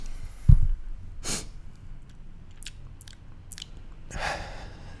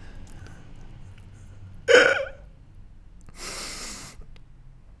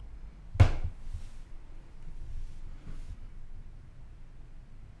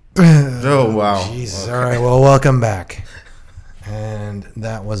Oh, wow. Jesus. Okay. All right, well, welcome back. And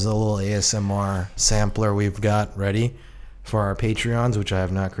that was a little ASMR sampler we've got ready for our Patreons, which I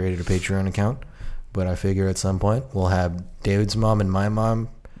have not created a Patreon account, but I figure at some point we'll have David's mom and my mom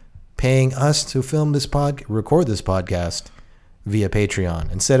paying us to record this podcast via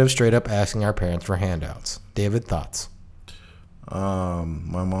Patreon instead of straight up asking our parents for handouts. David, thoughts? My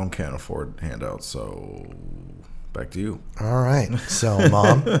mom can't afford handouts, so back to you. All right. So,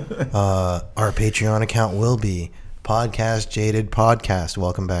 Mom, our Patreon account will be Podcast Jaded Podcast.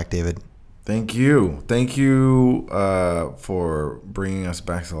 Welcome back, David. Thank you. Thank you for bringing us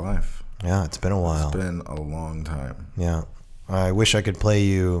back to life. Yeah, it's been a while. It's been a long time. Yeah. I wish I could play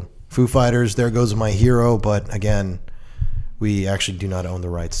you Foo Fighters, There Goes My Hero, but again, we actually do not own the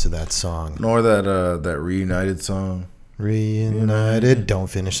rights to that song. Nor that Reunited song. Reunited. Don't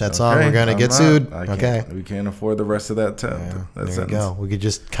finish that song. We're going to get sued. Okay. We can't afford the rest of that Yeah, there you sentence. go. We could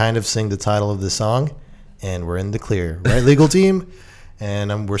just kind of sing the title of the song, and we're in the clear. Right, legal team?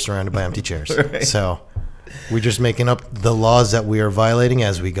 And we're surrounded by empty chairs. Right. So we're just making up the laws that we are violating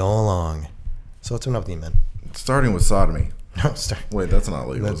as we go along. So what's up with you, man? Starting with sodomy. No, start. Wait, that's not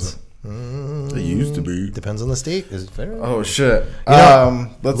legal, is it? It used to be. Depends on the state. Is it federal? Oh, shit.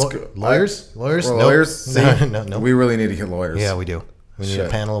 Let's go. Lawyers? Lawyers? Nope. Lawyers? See? No. We really need to get lawyers. Yeah, we do. We need a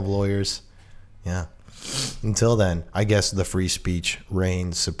Shit. panel of lawyers. Yeah. Until then, I guess the free speech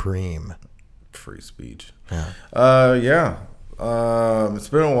reigns supreme. Free speech. Yeah. Yeah. It's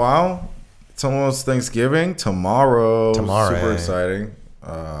been a while. It's almost Thanksgiving. Tomorrow. Super exciting.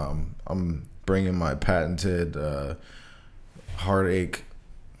 I'm bringing my patented heartache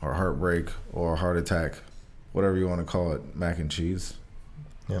or heartbreak or heart attack, whatever you want to call it, mac and cheese.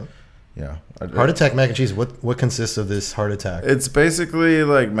 Yeah. Yeah. Heart attack mac and cheese. What consists of this heart attack? It's basically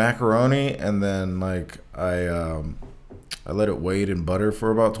like macaroni, and then like I let it wait in butter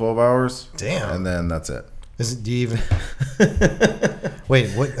for about 12 hours. Damn. And then that's it. Do you even wait?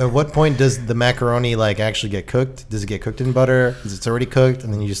 At what point does the macaroni like actually get cooked? Does it get cooked in butter? Is it already cooked,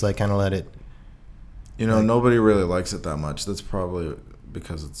 and then you just like kind of let it? You know, nobody really likes it that much. That's probably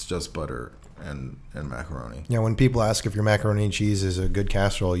because it's just butter and macaroni. Yeah, when people ask if your macaroni and cheese is a good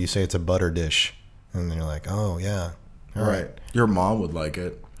casserole, you say it's a butter dish, and then you're like, oh yeah, all right. Your mom would like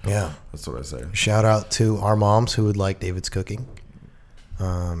it. Yeah. That's what I say. Shout out to our moms who would like David's cooking.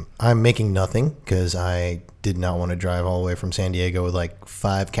 I'm making nothing because I did not want to drive all the way from San Diego with like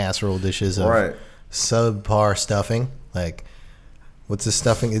 5 casserole dishes of subpar stuffing. Like, what's the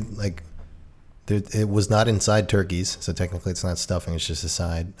stuffing? It was not inside turkeys, so technically it's not stuffing. It's just a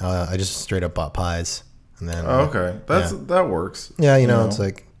side. I just straight up bought pies, and then. Oh, okay, that works. Yeah, you know, it's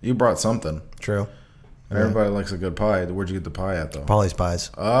like you brought something. True. Everybody likes a good pie. Where'd you get the pie at, though? Polly's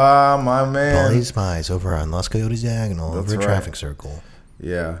Pies. Ah, my man. Polly's Pies over on Los Coyotes Diagonal, over a traffic circle.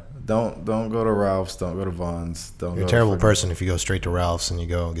 Yeah. Don't go to Ralph's. Don't go to Vons. You're a terrible person if you go straight to Ralph's and you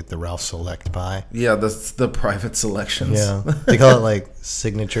go get the Ralph Select pie. Yeah, that's the private selections. Yeah, they call it like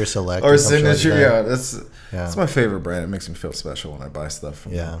Signature Select or Signature. Like that. That's my favorite brand. It makes me feel special when I buy stuff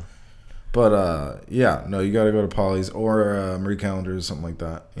from them. But no, you got to go to Polly's or Marie Callender's or something like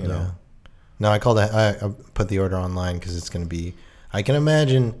that. You know. No, I put the order online because it's going to be. I can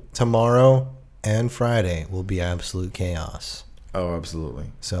imagine tomorrow and Friday will be absolute chaos. Oh,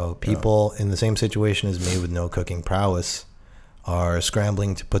 absolutely. So people in the same situation as me with no cooking prowess are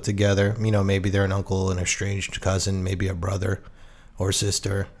scrambling to put together, maybe they're an uncle, an estranged cousin, maybe a brother or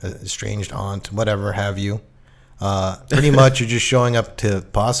sister, an estranged aunt, whatever have you. Pretty much you're just showing up to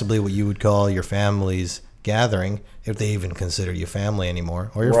possibly what you would call your family's gathering, if they even consider you family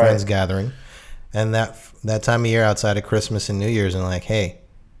anymore, or your friend's gathering. And that time of year outside of Christmas and New Year's, and like, hey,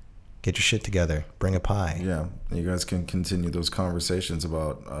 get your shit together. Bring a pie. Yeah. You guys can continue those conversations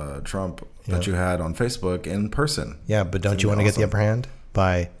about Trump that you had on Facebook in person. Yeah, but don't you want to get the upper hand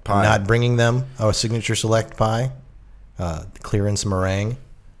by not bringing them a Signature Select pie, clearance meringue?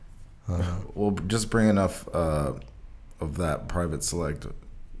 We'll just bring enough of that private select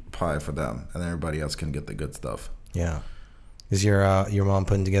pie for them, and everybody else can get the good stuff. Yeah. Is your mom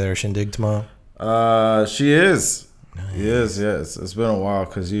putting together a shindig tomorrow? She is. Nice. Yes. It's been a while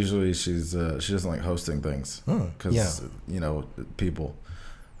because usually she doesn't like hosting things because people,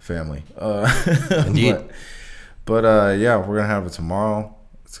 family. Indeed. But we're gonna have it tomorrow.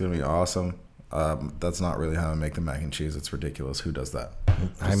 It's gonna be awesome. That's not really how I make the mac and cheese. It's ridiculous. Who does that?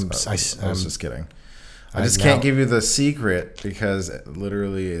 I was just kidding. I just can't give you the secret because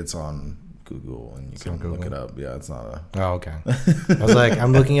literally it's on Google and you can look it up. Yeah, it's not a. Oh, okay. I was like,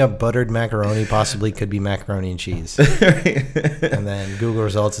 I'm looking up buttered macaroni. Possibly could be macaroni and cheese. And then Google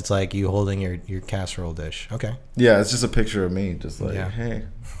results, it's like you holding your casserole dish. Okay. Yeah, it's just a picture of me, just like, hey,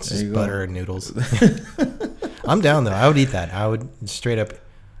 it's just butter and noodles. I'm down though. I would eat that. I would straight up.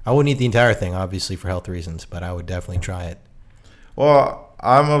 I wouldn't eat the entire thing, obviously for health reasons, but I would definitely try it. Well,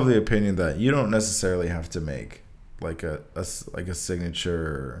 I'm of the opinion that you don't necessarily have to make like a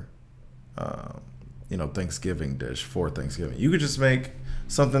signature, Thanksgiving dish for Thanksgiving. You could just make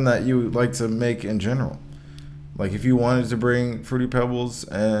something that you like to make in general. Like if you wanted to bring Fruity Pebbles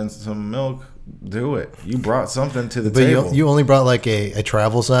and some milk, do it. You brought something to the table. You only brought like a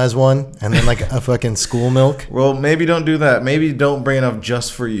travel size one and then like a fucking school milk. Well, maybe don't do that. Maybe don't bring enough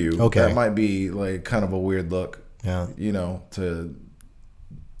just for you. Okay. That might be like kind of a weird look. Yeah.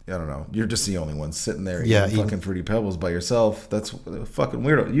 I don't know. You're just the only one sitting there eating fucking Fruity Pebbles by yourself. That's fucking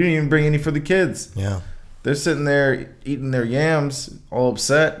weirdo. You didn't even bring any for the kids. Yeah. They're sitting there eating their yams, all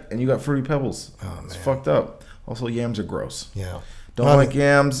upset, and you got Fruity Pebbles. Oh, man. It's fucked up. Also, yams are gross. Yeah. Don't like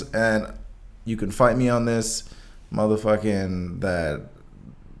yams, and you can fight me on this. Motherfucking that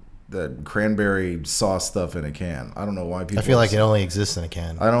cranberry sauce stuff in a can. I don't know why people... I feel like it only exists in a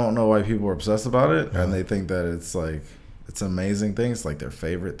can. I don't know why people are obsessed about it, and they think that it's like... It's an amazing thing. It's like their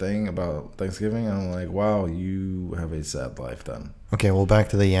favorite thing about Thanksgiving. And I'm like, wow, you have a sad life then. Okay, well, back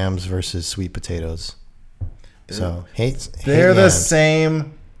to the yams versus sweet potatoes. They're the yams.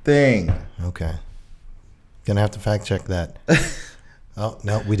 same thing. Okay. Gonna have to fact check that. Oh,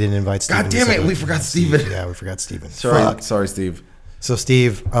 no, we didn't invite Steven. God damn it, we forgot Steven. Yeah, we forgot Steven. Sorry, Steve. So,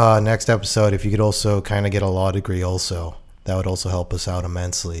 Steve, next episode, if you could also kind of get a law degree also, that would also help us out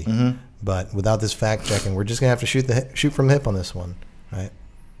immensely. Mm-hmm. But without this fact checking, we're just gonna have to shoot from the hip on this one, right?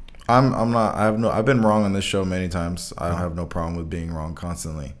 I've been wrong on this show many times. I have no problem with being wrong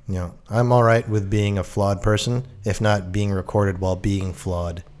constantly. Yeah, I'm all right with being a flawed person, if not being recorded while being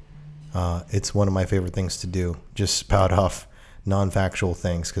flawed. It's one of my favorite things to do. Just spout off non-factual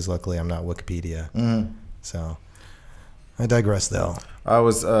things because luckily I'm not Wikipedia. Mm-hmm. So I digress, though. I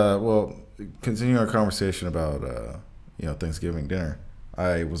was continuing our conversation about Thanksgiving dinner.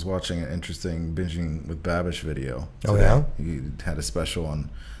 I was watching an interesting Binging with Babish video today. Oh, yeah? He had a special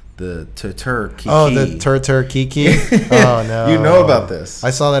on the Turtur Kiki. Oh, the Turtur Kiki? Oh, no. You know about this. I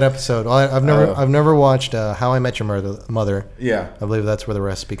saw that episode. I've never watched How I Met Your Mother. Yeah. I believe that's where the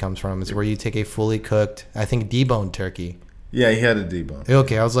recipe comes from. It's where you take a fully cooked, I think, deboned turkey. Yeah, he had a debone.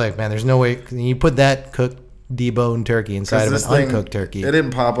 Okay, I was like, man, there's no way. You put that cooked deboned turkey inside of an uncooked turkey. It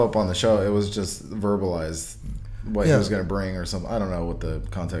didn't pop up on the show. It was just verbalized what he was going to bring or something. I don't know what the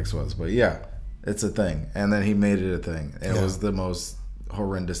context was, but yeah, it's a thing. And then he made it a thing. And it was the most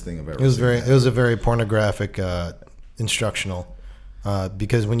horrendous thing I've ever seen. It was a very pornographic instructional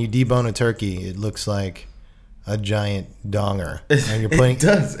because when you debone a turkey, it looks like a giant donger. And you're putting,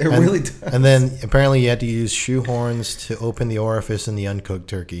 it really does. And then apparently you had to use shoe horns to open the orifice in the uncooked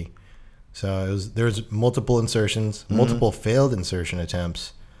turkey. So there's multiple insertions, multiple failed insertion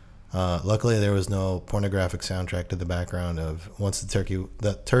attempts. Luckily, there was no pornographic soundtrack to the background of once the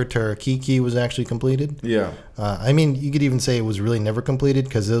Turtur Kiki was actually completed. Yeah. I mean, you could even say it was really never completed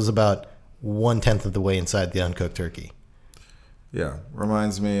because it was about 1/10 of the way inside the uncooked turkey. Yeah.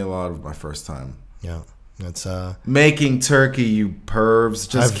 Reminds me a lot of my first time. Yeah. That's making turkey, you pervs.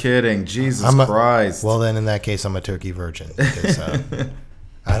 Just kidding. Jesus Christ. Well, then in that case, I'm a turkey virgin. Because,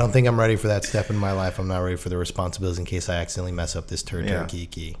 I don't think I'm ready for that step in my life. I'm not ready for the responsibilities in case I accidentally mess up this Turtur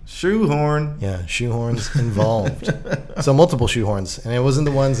Kiki. Shoehorn. Yeah, shoehorns involved. So multiple shoehorns. And it wasn't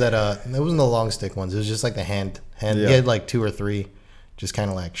the ones that, it wasn't the long stick ones. It was just like the hand. Yeah. He had like 2 or 3, just kind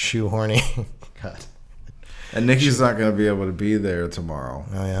of like shoehorning. God. And Nikki's not going to be able to be there tomorrow.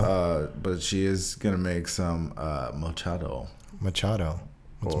 Oh, yeah? But she is going to make some machado. Machado.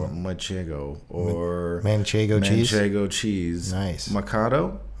 Or manchego. Or manchego cheese. Nice.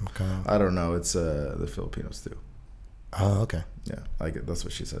 Macado? I don't know. It's the Filipino stew. Oh, okay. Yeah, like it. That's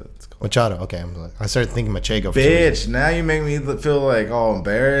what she said. It's called. Machado. Okay. I started thinking manchego. Bitch, now you make me feel like all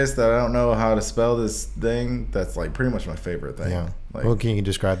embarrassed that I don't know how to spell this thing. That's like pretty much my favorite thing. Yeah. Like, well, can you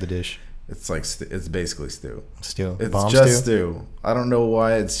describe the dish? It's like it's basically stew. Stew. It's Bomb just stew. I don't know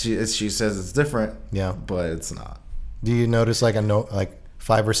why she says it's different. Yeah. But it's not. Do you notice like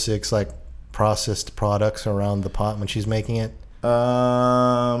 5 or 6 like processed products around the pot when she's making it?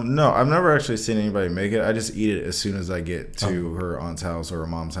 No, I've never actually seen anybody make it. I just eat it as soon as I get to her aunt's house or her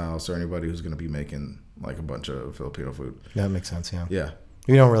mom's house or anybody who's going to be making like a bunch of Filipino food. That makes sense. Yeah. Yeah.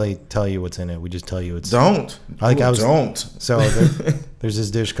 We don't really tell you what's in it. We just tell you it's. Don't. Don't. So there's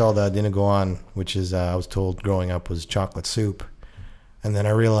this dish called dinuguan, which is I was told growing up was chocolate soup. And then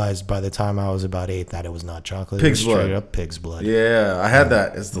I realized by the time I was about 8 that it was not chocolate. Pig's it was straight blood. Up pig's blood. Yeah, I had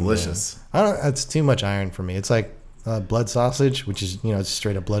that. It's delicious. I don't. It's too much iron for me. It's like blood sausage, which is it's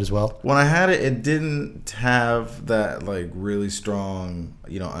straight up blood as well. When I had it, it didn't have that like really strong,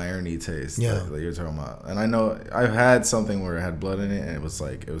 irony taste that you're talking about. And I know I've had something where it had blood in it, and it was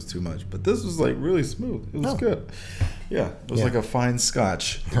too much. But this was like really smooth. It was good. Yeah, it was like a fine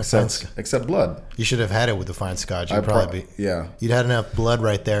scotch, except blood. You should have had it with the fine scotch. You'd had enough blood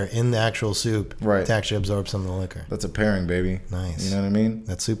right there in the actual soup to actually absorb some of the liquor. That's a pairing, baby. Nice. You know what I mean?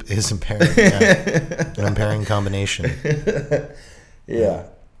 That soup is a pairing. An impairing combination. Yeah.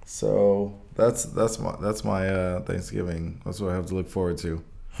 So that's my Thanksgiving. That's what I have to look forward to.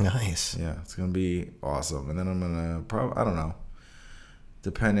 Nice. Yeah, it's gonna be awesome. And then I'm gonna I don't know,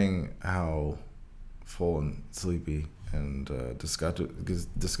 depending how full and sleepy and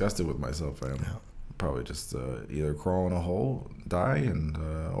disgusted with myself I am. Yeah. Probably just either crawl in a hole, die, and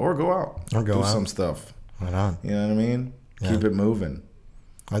or go out, or do some stuff. Right on. You know what I mean? Yeah. Keep it moving.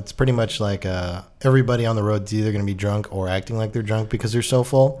 It's pretty much like everybody on the road is either going to be drunk or acting like they're drunk because they're so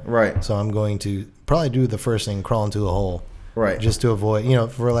full. Right. So I'm going to probably do the first thing, crawl into a hole. Right. Just to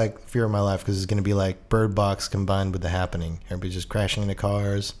avoid, for like fear of my life, because it's going to be like Bird Box combined with The Happening. Everybody just crashing into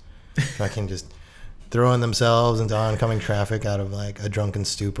cars, fucking just throwing themselves into oncoming traffic out of like a drunken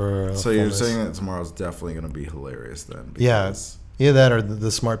stupor. Or so you're saying that tomorrow's definitely going to be hilarious then? Because either that or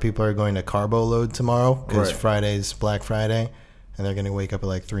the smart people are going to carbo load tomorrow because Friday's Black Friday. And they're going to wake up at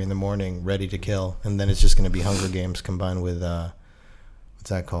like 3 a.m, ready to kill. And then it's just going to be Hunger Games combined with, what's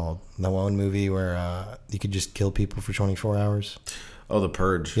that called? The one movie where you could just kill people for 24 hours. Oh, The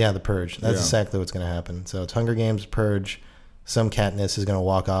Purge. Yeah, The Purge. That's exactly what's going to happen. So it's Hunger Games, Purge. Some Katniss is going to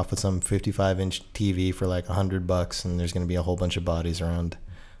walk off with some 55-inch TV for like $100, and there's going to be a whole bunch of bodies around.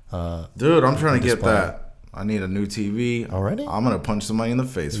 Dude, I'm trying to get that. I need a new TV. Already? I'm going to punch somebody in the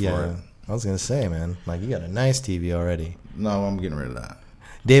face for it. I was going to say, man, like you got a nice TV already. No, I'm getting rid of that.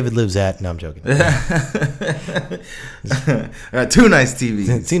 David lives at... No, I'm joking. I got 2 nice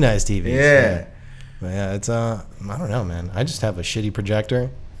TVs. 2 nice TVs. Yeah. But yeah, it's... I don't know, man. I just have a shitty projector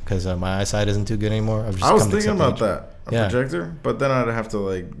because my eyesight isn't too good anymore. I was thinking about that. Projector? But then I'd have to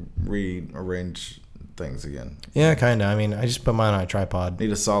like rearrange things again. Yeah, kind of. I mean, I just put mine on a tripod.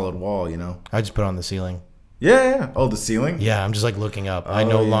 Need a solid wall, I just put it on the ceiling. Yeah. Oh, the ceiling? Yeah, I'm just like looking up. I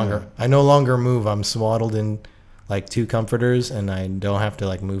no longer move. I'm swaddled in like 2 comforters, and I don't have to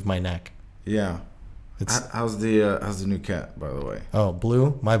like move my neck. Yeah. How's the new cat, by the way? Oh,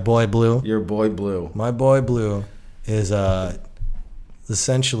 Blue, my boy Blue. Your boy Blue. My boy Blue is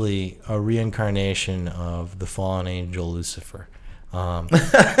essentially a reincarnation of the fallen angel Lucifer. That's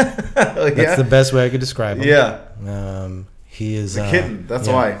the best way I could describe him. Yeah. He is a kitten. That's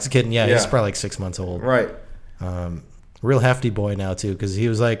why. It's a kitten. Yeah, he's probably like 6 months old. Right. Real hefty boy now too, because he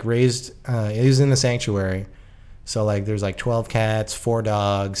was like raised. He was in the sanctuary, so like there's like 12 cats, 4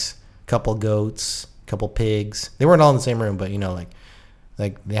 dogs, couple goats, couple pigs. They weren't all in the same room, but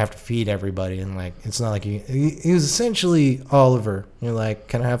like they have to feed everybody, and like it's not like he was essentially Oliver. Like,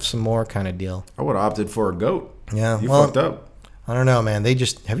 can I have some more kind of deal. I would have opted for a goat. Yeah, you fucked up. I don't know, man.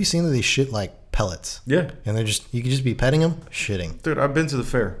 Have you seen that they shit like pellets? Yeah. And you could just be petting them, shitting. Dude, I've been to the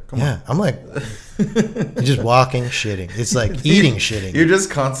fair. Come on. I'm like, you're just walking, shitting. It's like eating, shitting. You're just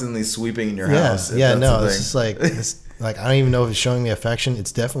constantly sweeping in your house. Yeah, no, it's just like, I don't even know if it's showing me affection.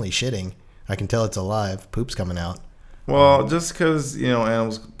 It's definitely shitting. I can tell it's alive. Poop's coming out. Well, just because,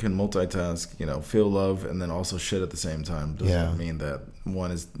 animals can multitask, feel love and then also shit at the same time doesn't mean that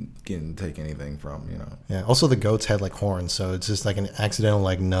one is getting take anything from, Yeah. Also, the goats had like horns, so it's just like an accidental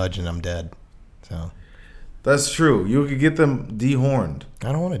like nudge and I'm dead. So. That's true. You could get them dehorned.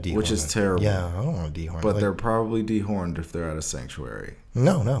 I don't want to dehorn. Which is terrible. Yeah, I don't want to dehorn. But they're probably dehorned if they're at a sanctuary.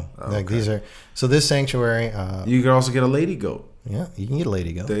 No. Okay. Like these are. So this sanctuary. You could also get a lady goat. Yeah, you can get a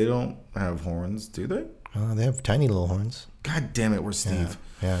lady goat. They don't have horns, do they? They have tiny little horns. God damn it, where's Steve?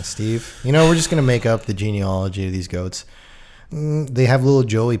 Yeah, Steve. We're just going to make up the genealogy of these goats. They have little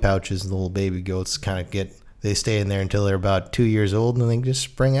Joey pouches, the little baby goats they stay in there until they're about 2 years old, and then they just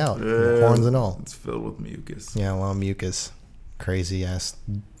spring out, horns and all. It's filled with mucus. Yeah, a lot of mucus. Crazy ass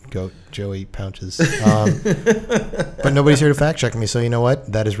goat Joey pouches. But nobody's here to fact check me, so you know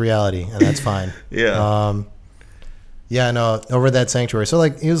what? That is reality, and that's fine. Yeah. Yeah, no, over at that sanctuary. So,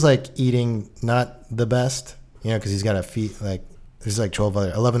 like, he was, like, eating not the best, because he's got to feed, like, there's, like,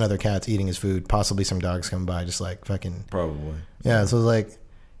 11 other cats eating his food. Possibly some dogs come by, just, like, fucking. Probably. Yeah, so, like,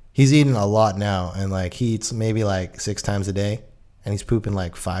 he's eating a lot now, and, like, he eats maybe, like, 6 times a day, and he's pooping,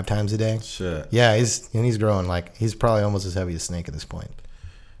 like, 5 times a day. Shit. Yeah, he's growing. Like, he's probably almost as heavy as Snake at this point.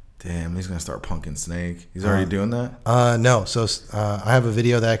 Damn, he's gonna start punking Snake. He's already doing that? No. So I have a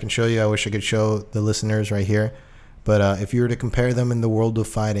video that I can show you. I wish I could show the listeners right here. But if you were to compare them in the world of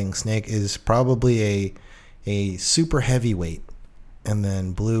fighting, Snake is probably a super heavyweight. And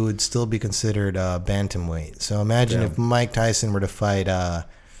then Blue would still be considered bantamweight. So imagine if Mike Tyson were to fight...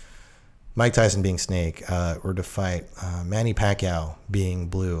 Mike Tyson being Snake, or to fight Manny Pacquiao being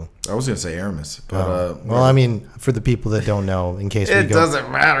Blue. I was gonna say Aramis, but well, I mean, for the people that don't know, in case it doesn't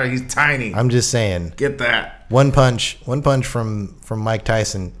matter. He's tiny. I'm just saying. Get that one punch from Mike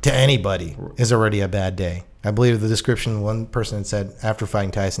Tyson to anybody is already a bad day. I believe the description one person had said after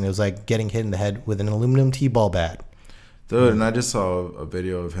fighting Tyson, it was like getting hit in the head with an aluminum T-ball bat. Dude, and I just saw a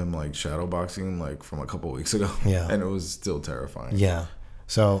video of him like shadowboxing like from a couple weeks ago. Yeah, and it was still terrifying. Yeah.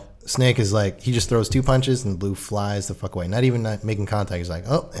 So Snake is like, he just throws 2 punches and Blue flies the fuck away. Not even making contact. He's like,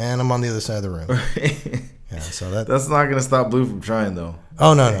 oh, and I'm on the other side of the room. Yeah, so that's not gonna stop Blue from trying though.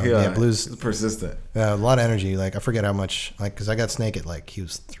 Oh no. Yeah, Blue's persistent. A lot of energy. Like I forget how much. Like because I got Snake at like he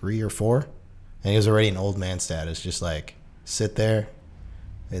was 3 or 4, and he was already in old man status. Just like sit there,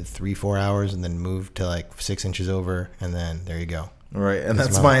 3-4 hours, and then move to like 6 inches over, and then there you go. Right, and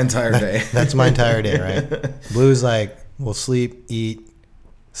that's my entire day. That's my entire day, right? Blue's like, we'll sleep, eat,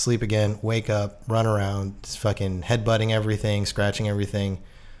 sleep again, wake up, run around, just fucking headbutting everything, scratching everything.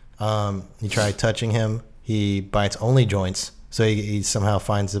 You try touching him, he bites only joints. So he somehow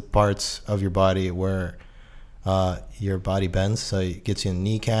finds the parts of your body where your body bends. So he gets you in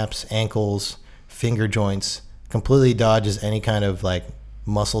kneecaps, ankles, finger joints, completely dodges any kind of like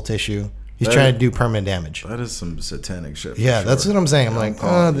muscle tissue. He's trying to do permanent damage. That is some satanic shit. Yeah, sure. That's what I'm saying. I'm like,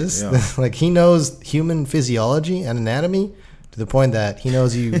 like he knows human physiology and anatomy to the point that he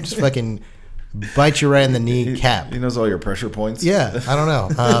knows you just fucking bite you right in the kneecap. He knows all your pressure points. Yeah, I don't know.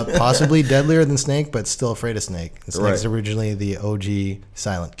 Possibly deadlier than Snake, but still afraid of Snake. Snake's originally the OG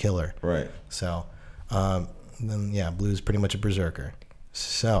silent killer. Right. So, then yeah, Blue's pretty much a berserker.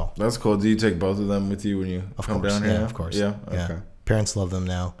 So that's cool. Do you take both of them with you when you come down here? Yeah, of course. Yeah. Okay. Yeah. Parents love them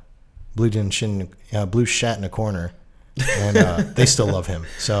now. Blue shat in a corner, and they still love him.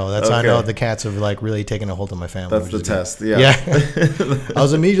 So that's how I know the cats have like really taken a hold of my family. That's the test. Yeah. I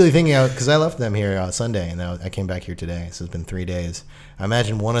was immediately thinking out because I left them here Sunday, and I came back here today. So it's been 3 days. I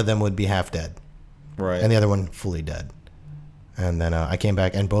imagine one of them would be half dead, right, and the other one fully dead. And then I came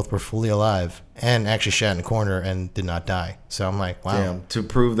back, and both were fully alive, and actually shat in a corner and did not die. So I'm like, wow. Damn,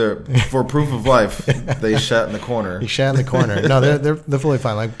 for proof of life, they shat in the corner. He shat in the corner. No, they're fully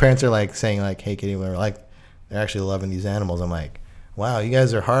fine. Like parents are like saying like, hey, kitty, we're like, they're actually loving these animals. I'm like, wow, you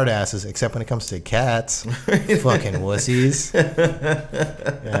guys are hard asses, except when it comes to cats. Fucking wussies.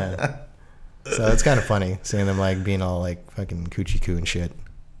 Yeah. So it's kind of funny seeing them like being all like fucking coochie coo and shit.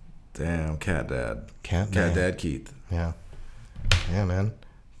 Damn, cat dad. Cat dad Keith. Yeah. Yeah, man.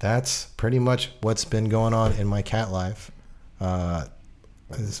 That's pretty much what's been going on in my cat life.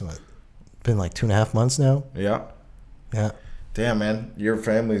 It's been like 2.5 months now. Yeah. Yeah. Damn, man. Your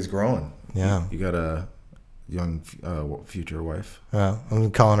family's growing. Yeah. You got a young future wife.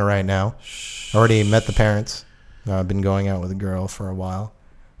 I'm calling her right now. Already met the parents. I've been going out with a girl for a while.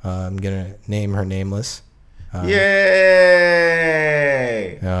 I'm going to name her Nameless. Yay!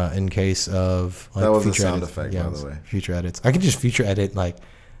 In case of like, that was a sound effect, by the way. Future edits. I could just future edit like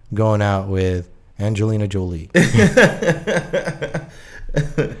going out with Angelina Jolie.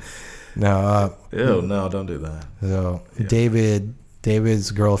 No. Ew, no, don't do that. So yeah.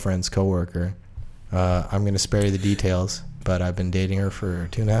 David's girlfriend's coworker. I'm gonna spare you the details, but I've been dating her for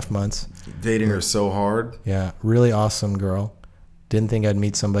 2.5 months. Dating her so hard. Yeah, really awesome girl. Didn't think I'd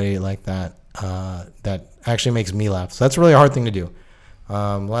meet somebody like that. That actually makes me laugh. So that's a really hard thing to do.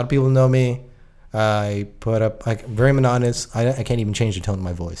 A lot of people know me. I put up like very monotonous. I can't even change the tone of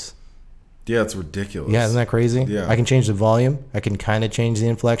my voice. Yeah, it's ridiculous. Yeah, isn't that crazy? Yeah. I can change the volume. I can kind of change the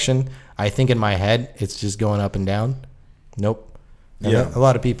inflection. I think in my head it's just going up and down. Nope. And a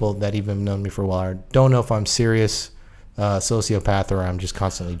lot of people that even known me for a while don't know if I'm serious sociopath or I'm just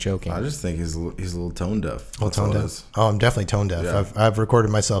constantly joking. I just think he's a little tone deaf. Tone deaf. Oh, I'm definitely tone deaf. Yeah. I've recorded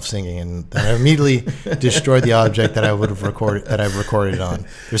myself singing, and I immediately destroyed the object that I would have recorded that I've recorded on.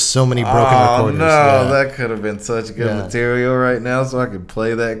 There's so many broken recorders. No, yeah. That could have been such good material right now, so I could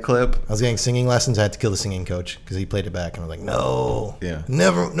play that clip. I was getting singing lessons. I had to kill the singing coach because he played it back, and I was like, no,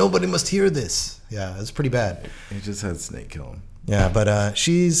 nobody must hear this. Yeah, it's pretty bad. He just had Snake kill him. Yeah, but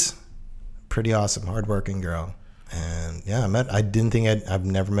she's pretty awesome, hardworking girl. And yeah, I've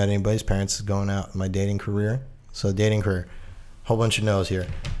never met anybody's parents going out in my dating career. So dating career, whole bunch of no's here.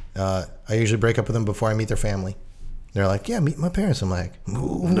 I usually break up with them before I meet their family. They're like, yeah, meet my parents. I'm like,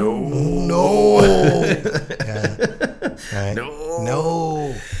 no. Yeah. Right?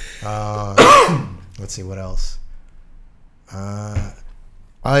 No. Let's see what else. I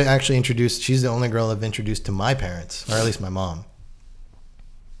actually introduced. She's the only girl I've introduced to my parents, or at least my mom.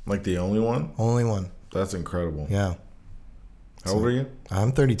 Like the only one? Only one. That's incredible. Yeah. How old are you?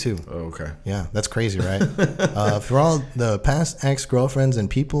 I'm 32. Oh, okay. Yeah, that's crazy, right? For all the past ex-girlfriends and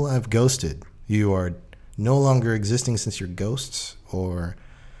people I've ghosted, you are no longer existing since you're ghosts or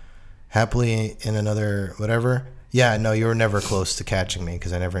happily in another whatever. Yeah, no, you were never close to catching me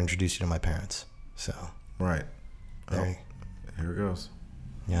because I never introduced you to my parents. So. Right. There. Here it goes.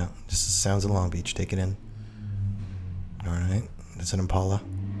 Yeah, just the sounds of Long Beach. Take it in. All right. It's an Impala.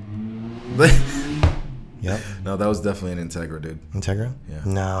 Yep. No, that was definitely an Integra, dude. Integra? Yeah.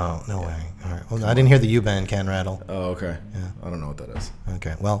 No way. All right. Well, I didn't hear the U-band can rattle. Oh, okay. Yeah. I don't know what that is.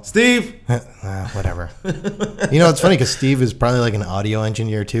 Okay. Well, Steve. Whatever. You know, it's funny because Steve is probably like an audio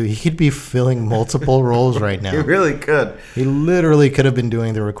engineer too. He could be filling multiple roles right now. He really could. He literally could have been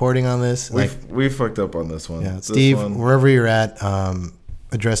doing the recording on this. We fucked up on this one. Yeah, Steve, wherever you're at,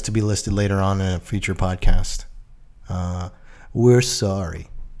 address to be listed later on in a future podcast. We're sorry.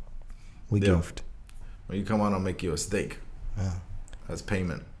 We goofed. When you come on, I'll make you a steak. Yeah. As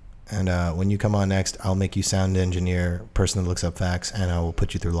payment. And when you come on next, I'll make you sound engineer, person that looks up facts, and I will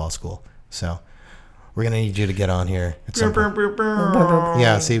put you through law school. So we're going to need you to get on here at some point.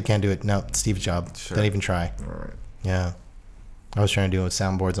 Yeah, see, we can't do it. No, it's Steve's job. Sure. Don't even try. All right. Yeah. I was trying to do it with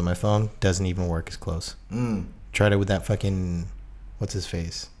soundboards on my phone. Doesn't even work as close. Tried it with that fucking, what's his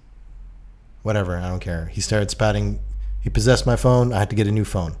face? Whatever, I don't care. He started spouting. He possessed my phone. I had to get a new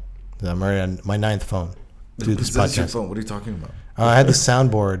phone. I'm already on my 9th phone. Do this podcast. Your phone? What are you talking about? I had the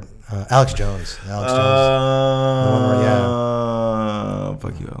soundboard. Alex Jones. Fuck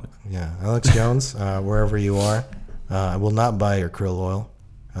you, Alex. Yeah, Alex Jones. Wherever you are, I will not buy your krill oil,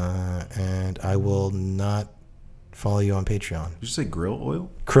 and I will not follow you on Patreon. Did you say grill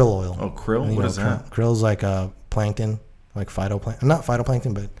oil? Krill oil. Oh, krill. What is that? Krill's like plankton, like phytoplankton. Not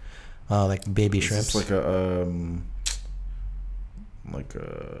phytoplankton, but like baby shrimps. It's like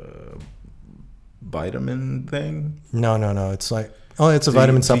a vitamin thing? No. It's like it's a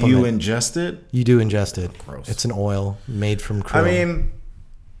vitamin supplement. Do you ingest it? You do ingest it. Gross. It's an oil made from krill. I mean,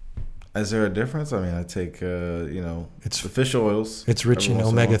 is there a difference? I mean, I take it's the fish oils. It's rich in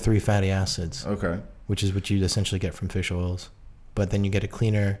omega-3 fatty acids. Okay. Which is what you essentially get from fish oils. But then you get a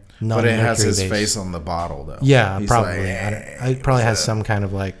cleaner, but it has his face on the bottle, though. Yeah, He's probably. Like, it probably has some kind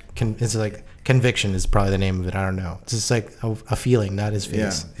of like, it's like conviction is probably the name of it. I don't know. It's just like a feeling, not his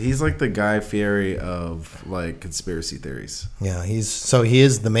face. Yeah, he's like the Guy Fieri of like conspiracy theories. Yeah, he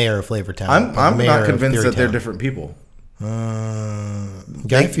is the mayor of Flavortown. I'm not convinced that they're different people.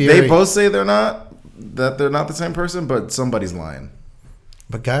 Guy Fieri. They both say they're not the same person, but somebody's lying.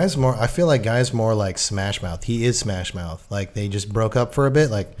 But I feel like Guy's more like Smash Mouth. He is Smash Mouth. Like they just broke up for a bit.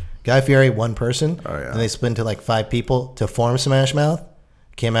 Like Guy Fieri, one person. Oh, yeah. And they split into like 5 people to form Smash Mouth.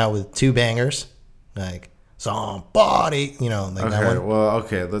 Came out with 2 bangers. Like somebody, like that one. Well,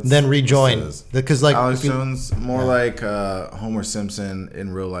 okay. Then rejoin. Because like Alex Jones, more like Homer Simpson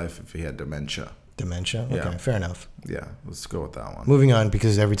in real life if he had dementia. Dementia? Okay, Yeah. fair enough. Yeah, let's go with that one. Moving on,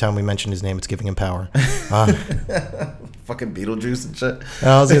 because every time we mention his name, it's giving him power. Fucking Beetlejuice and shit.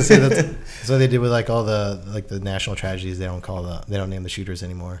 I was gonna say that's what they did with like all the national tragedies. They don't name the shooters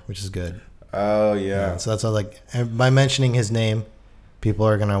anymore, which is good. Oh yeah. So that's all by mentioning his name, people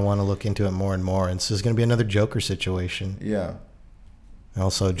are gonna want to look into it more and more, and so it's gonna be another Joker situation. Yeah.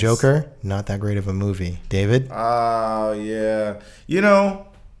 Also, Joker, not that great of a movie. David? Oh yeah.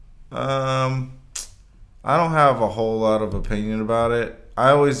 I don't have a whole lot of opinion about it.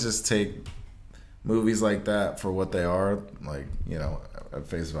 I always just take movies like that for what they are, like, at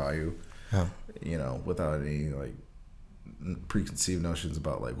face value. Yeah. Without any like preconceived notions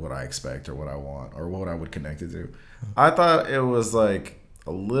about like what I expect or what I want or what I would connect it to. I thought it was like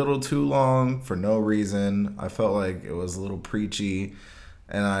a little too long for no reason. I felt like it was a little preachy,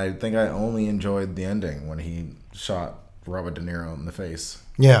 and I think I only enjoyed the ending when he shot Robert De Niro in the face.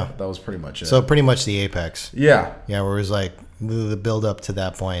 Yeah. That was pretty much it. So pretty much the apex. Yeah. Yeah, where it was like the build up to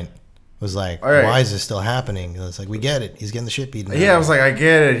that point was like, right. Why is this still happening? And it's like, we get it. He's getting the shit beaten out. Yeah, I was like, I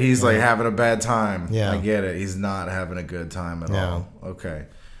get it. He's like having a bad time. Yeah. I get it. He's not having a good time at Yeah. all. Okay.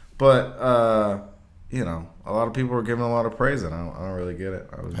 But, a lot of people were giving a lot of praise, and I don't really get it.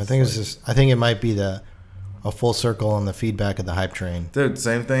 I think it might be a full circle on the feedback of the hype train. Dude,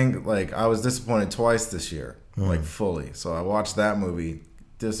 same thing. Like, I was disappointed twice this year, like fully. So I watched that movie,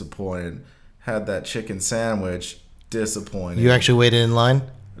 disappointed. Had that chicken sandwich, disappointed. You actually waited in line?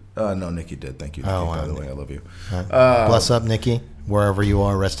 No, Nikki did. Thank you, Nikki. Oh, wow. By the way, I love you. Bless up, Nikki. Wherever you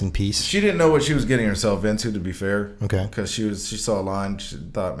are, rest in peace. She didn't know what she was getting herself into, to be fair. Okay. Because she saw a line. She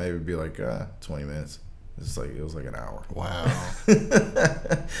thought maybe it'd be like 20 minutes. It was like an hour. Wow.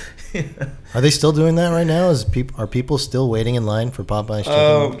 Yeah. Are they still doing that right now? Are people still waiting in line for Popeye's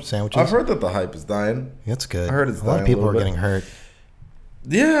chicken sandwiches? I've heard that the hype is dying. That's good. I heard it's a lot of people are getting hurt.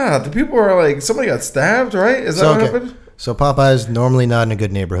 Yeah, the people are like, somebody got stabbed, right? Is that what happened? So Popeye's normally not in a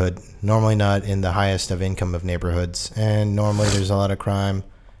good neighborhood, normally not in the highest of income of neighborhoods, and normally there's a lot of crime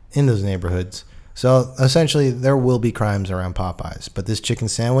in those neighborhoods. So essentially there will be crimes around Popeye's, but this chicken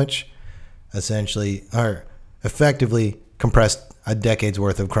sandwich effectively compressed a decade's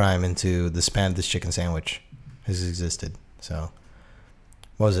worth of crime into the span this chicken sandwich has existed. So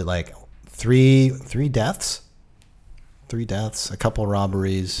what was it, like three deaths? 3 deaths, a couple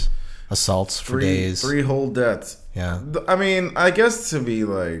robberies, assaults for days. 3 whole deaths. Yeah. I mean, I guess to be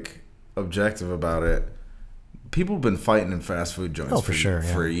like objective about it, people have been fighting in fast food joints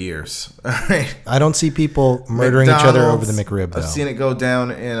for years. I don't see people murdering each other over the McRib, though. I've seen it go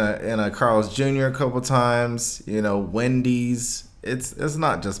down in a Carl's Jr. a couple times. Wendy's. It's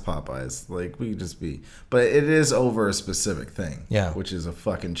not just Popeyes. Like, we could just be, but it is over a specific thing. Yeah, which is a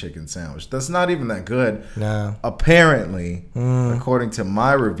fucking chicken sandwich. That's not even that good. No, apparently, according to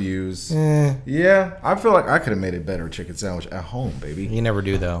my reviews. Yeah, I feel like I could have made a better chicken sandwich at home, baby. You never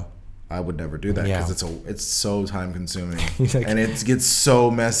do, though. I would never do that because it's so time consuming and it gets so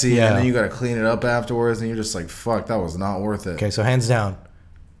messy and then you got to clean it up afterwards and you're just like, fuck, that was not worth it. Okay, so hands down,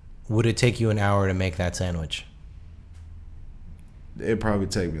 would it take you an hour to make that sandwich? It'd probably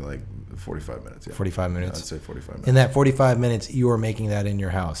take me like 45 minutes. Yeah. 45 minutes? I'd say 45 minutes. In that 45 minutes, you are making that in your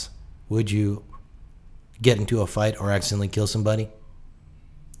house. Would you get into a fight or accidentally kill somebody?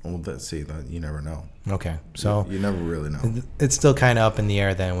 Well, you never know. Okay, so you never really know. It's still kind of up in the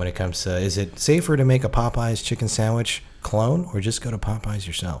air then when it comes to, is it safer to make a Popeyes chicken sandwich clone or just go to Popeyes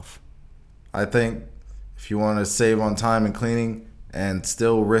yourself? I think if you want to save on time and cleaning and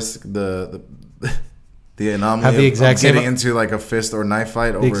still risk the anomaly of getting into like a fist or knife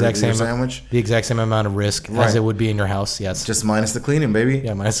fight over your sandwich, the exact same amount of risk as it would be in your house. Yes, just minus the cleaning, baby.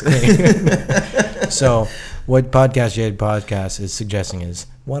 Yeah, minus the cleaning. So what Podcast is suggesting is,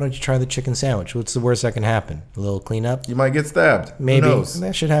 why don't you try the chicken sandwich? What's the worst that can happen? A little cleanup? You might get stabbed. Maybe. Who knows?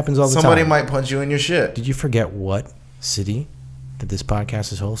 That shit happens all the time. Somebody might punch you in your shit. Did you forget what city that this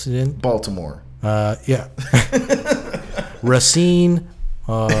podcast is hosted in? Baltimore. Yeah. Racine,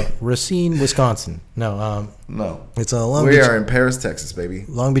 Wisconsin. No. It's a Long Beach. We are in Paris, Texas, baby.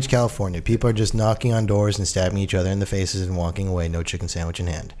 Long Beach, California. People are just knocking on doors and stabbing each other in the faces and walking away, no chicken sandwich in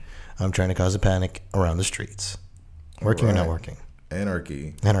hand. I'm trying to cause a panic around the streets. Working or not working?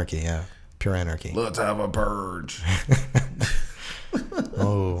 Anarchy, yeah. Pure anarchy. Let's have a purge.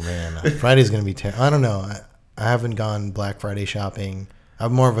 Oh, man. Friday's going to be terrible. I don't know. I haven't gone Black Friday shopping.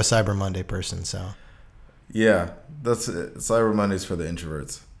 I'm more of a Cyber Monday person, so. Yeah, that's it. Cyber Monday's for the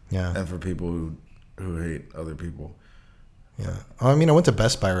introverts. Yeah. And for people who hate other people. Yeah. I mean, I went to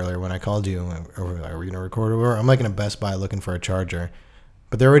Best Buy earlier when I called you. Are we going to record over? I'm like in a Best Buy looking for a charger.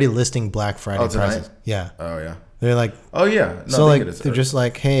 But they're already listing Black Friday prices. Yeah. Oh, yeah. They're like, oh, yeah. No, so like, they're just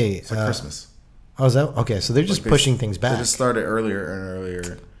like, hey. It's like Christmas. Oh, is that? Okay, so they're just pushing things back. They just started earlier and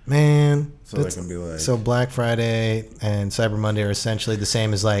earlier. Man. So they can be like. So Black Friday and Cyber Monday are essentially the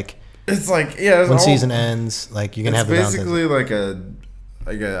same as like. It's like, yeah. When season ends, like you can have the basically like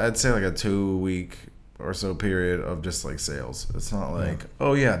I'd say like a 2-week or so period of just like sales. It's not like,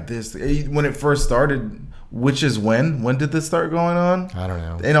 oh yeah, this when it first started, which is when did this start going on? I don't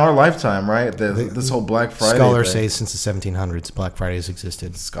know. In our lifetime, right? This whole Black Friday. Scholars say since the 1700s, Black Fridays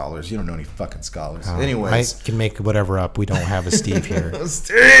existed. Scholars, you don't know any fucking scholars. Anyways, I can make whatever up. We don't have a Steve here.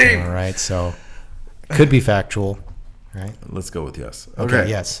 Steve. All right, so could be factual. Right. Let's go with yes. Okay.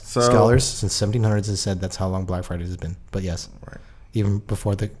 Yes. So, scholars since 1700s has said that's how long Black Friday has been. But yes. Right. Even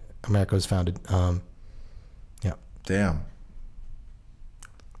before America was founded. Yeah. Damn.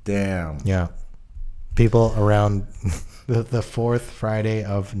 Yeah. People around the fourth Friday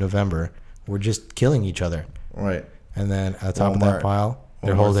of November were just killing each other. Right. And then at the top of that pile,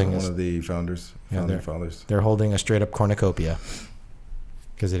 they're holding one of the founders. Fathers. They're holding a straight up cornucopia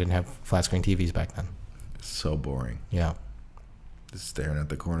because they didn't have flat screen TVs back then. So boring. Yeah. Just staring at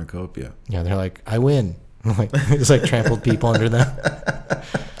the cornucopia. Yeah, they're like, I win. Like it's like trampled people under them.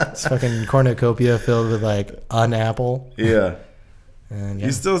 It's fucking cornucopia filled with like an apple. Yeah. And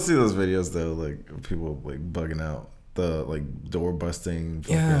you still see those videos though, like people like bugging out the like door busting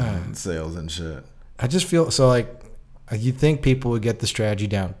sales and shit. I just feel so like you think people would get the strategy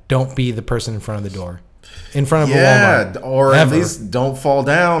down. Don't be the person in front of the door. in front of a Walmart. Or at least don't fall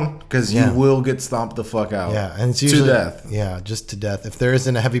down because you will get stomped the fuck out. Yeah, and it's usually to death. Yeah, just to death. If there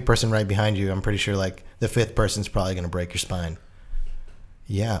isn't a heavy person right behind you, I'm pretty sure like the fifth person's probably going to break your spine.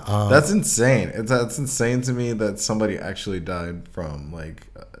 Yeah, that's insane. That's insane to me that somebody actually died from like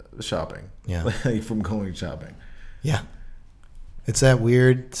shopping. Yeah, like, from going shopping. Yeah, it's that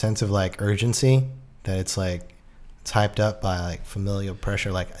weird sense of like urgency that it's like it's hyped up by like familial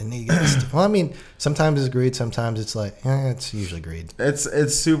pressure. Like I need to get this. Well, I mean, sometimes it's greed. Sometimes it's like it's usually greed.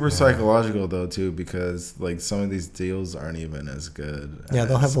 It's super psychological though too because like some of these deals aren't even as good. Yeah,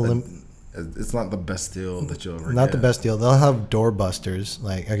 they'll have it's not the best deal that you'll ever Not get. the best deal. They'll have doorbusters.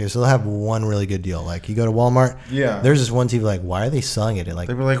 Like, okay, so they'll have one really good deal. Like, you go to Walmart. Yeah. There's this one TV. Like, why are they selling it? Like,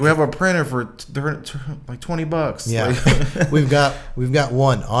 they were like, we have a printer for like $20. Yeah. Like, we've got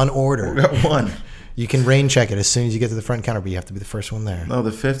one on order. we got one. You can rain check it as soon as you get to the front counter, but you have to be the first one there. No,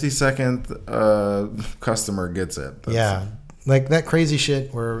 the 50-second customer gets it. That's like that crazy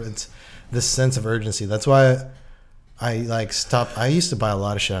shit where it's this sense of urgency. That's why I like stopped. I used to buy a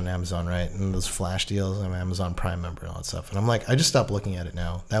lot of shit on Amazon, right? And those flash deals. I'm an Amazon Prime member and all that stuff. And I'm like, I just stopped looking at it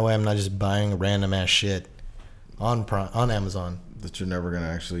now. That way I'm not just buying random ass shit on Amazon that you're never going to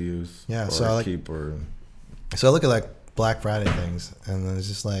actually use. Yeah, or so I keep or... So I look at like Black Friday things and then it's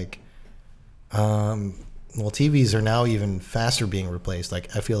just like, well, TVs are now even faster being replaced.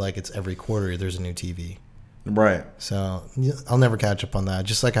 Like I feel like it's every quarter there's a new TV. Right. So I'll never catch up on that.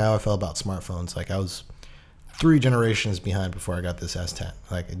 Just like how I felt about smartphones. Like I was 3 generations behind before I got this S10.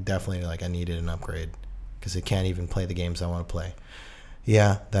 Like definitely, like I needed an upgrade because it can't even play the games I want to play.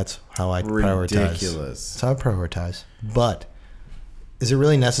 Yeah, that's how I prioritize. Ridiculous. That's how I prioritize. But is it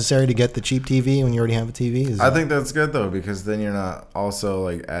really necessary to get the cheap TV when you already have a TV? I think that's good though because then you're not also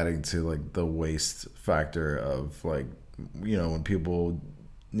like adding to like the waste factor of like when people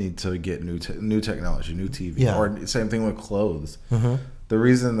need to get new technology, new TV, or same thing with clothes. Mm-hmm. The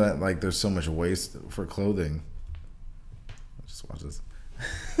reason that like there's so much waste for clothing, just watch this,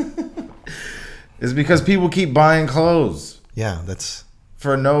 is because people keep buying clothes. Yeah, that's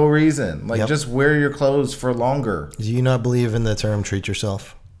for no reason. Like just wear your clothes for longer. Do you not believe in the term "treat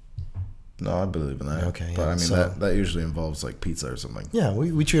yourself"? No, I believe in that. Okay, but I mean that usually involves like pizza or something. Yeah,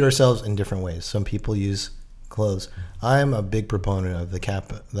 we treat ourselves in different ways. Some people use clothes. I'm a big proponent of the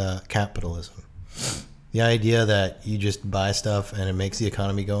capitalism. The idea that you just buy stuff and it makes the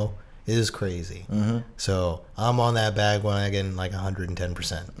economy go is crazy. Mm-hmm. So I'm on that bandwagon like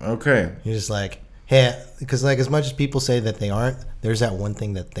 110%. Okay. You're just like, hey, because like as much as people say that they aren't, there's that one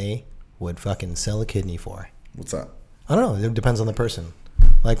thing that they would fucking sell a kidney for. What's that? I don't know. It depends on the person.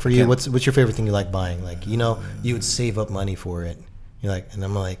 Like for you, what's your favorite thing you like buying? Like, you would save up money for it. You're like, and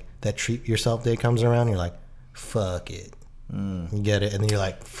I'm like, that treat yourself day comes around. You're like, fuck it. You get it, and then you're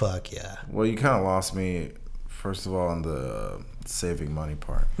like, fuck yeah. Well, you kind of lost me, first of all, on the saving money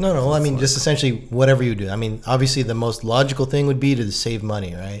part. No. Well, I mean, just essentially whatever you do. I mean, obviously the most logical thing would be to save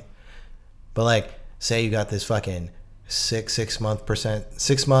money, right? But like, say you got this fucking 6 month 0%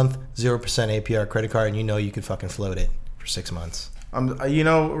 APR credit card, and you could fucking float it for 6 months.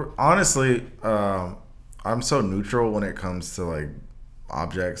 Honestly, I'm so neutral when it comes to like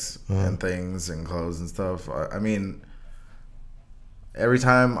objects and things and clothes and stuff. I mean, every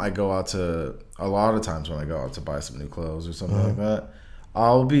time I go out to, a lot of times when I go out to buy some new clothes or something like that,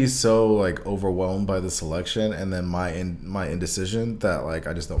 I'll be so like overwhelmed by the selection and then my indecision that like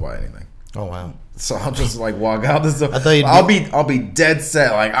I just don't buy anything. Oh wow! So I'll just like walk out this stuff. I thought I'll be dead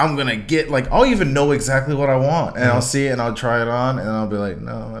set. Like I'm gonna get like I'll even know exactly what I want and I'll see it and I'll try it on and I'll be like,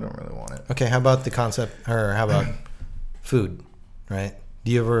 no, I don't really want it. Okay, how about the concept, or how about food? Right?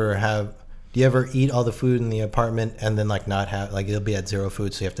 Do you ever eat all the food in the apartment and then like not have, like it'll be at zero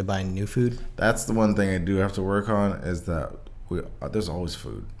food, so you have to buy new food? That's the one thing I do have to work on is that there's always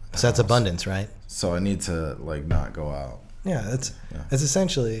food. So that's abundance, right? So I need to like not go out. Yeah, that's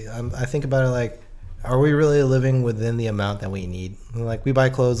essentially. I think about it like, are we really living within the amount that we need? Like we buy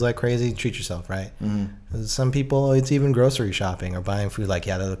clothes like crazy. Treat yourself, right? Mm-hmm. Some people, it's even grocery shopping or buying food. Like,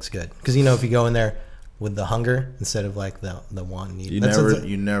 yeah, that looks good, because if you go in there with the hunger instead of like the want and need. You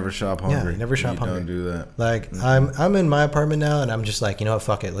never shop hungry. Yeah, never shop hungry. Don't do that. Like I'm in my apartment now, and I'm just like, what,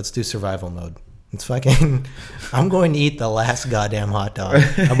 fuck it, let's do survival mode. It's fucking, I'm going to eat the last goddamn hot dog.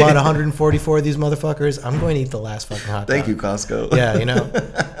 I bought 144 of these motherfuckers. I'm going to eat the last fucking hot dog. Thank you, Costco. Yeah,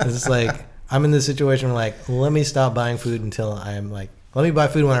 it's just like, I'm in this situation where like, let me stop buying food until I'm like, let me buy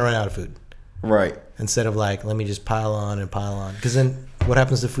food when I run out of food. Right. Instead of like, let me just pile on. Because then what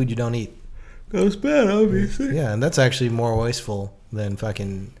happens to food you don't eat? Goes bad, obviously. Yeah, and that's actually more wasteful than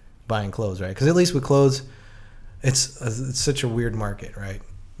fucking buying clothes, right? Because at least with clothes, it's such a weird market, right?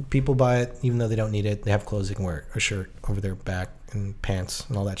 people buy it even though they don't need it. They have clothes they can wear, a shirt over their back and pants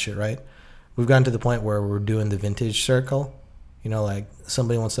and all that shit, right? We've gotten to the point where we're doing the vintage circle. You know, like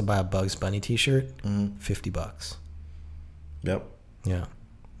somebody wants to buy a Bugs Bunny t-shirt, $50. Yep. Yeah.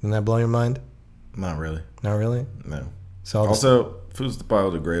 Doesn't that blow your mind? Not really. Not really? No. So also, food's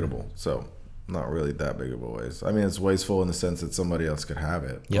biodegradable, so not really that big of a waste. I mean, it's wasteful in the sense that somebody else could have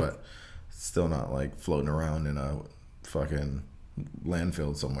it, but it's still not like floating around in a fucking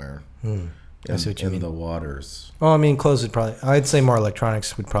landfill somewhere. I see what you mean. In the waters. Well, I mean, clothes would probably... I'd say more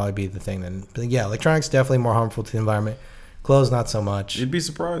electronics would probably be the thing then. But yeah, electronics definitely more harmful to the environment. Clothes, not so much. You'd be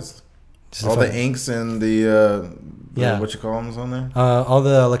surprised. All the inks and the what you call them is on there? All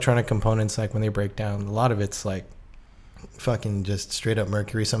the electronic components, like when they break down, a lot of it's like fucking just straight up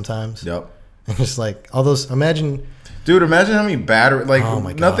mercury sometimes. Yep. And just like all those... Imagine... Dude, imagine how many batteries... Like, oh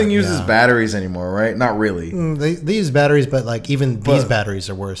my God, nothing uses batteries anymore, right? Not really. They use batteries, but like even these batteries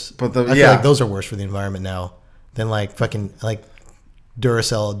are worse. But I feel like those are worse for the environment now than like fucking like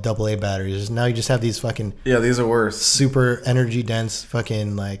Duracell AA batteries. Now you just have these fucking... Yeah, these are worse. Super energy dense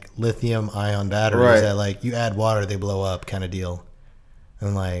fucking like lithium ion batteries that like you add water, they blow up kind of deal.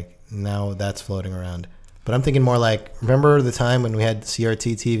 And like now that's floating around. But I'm thinking more like, remember the time when we had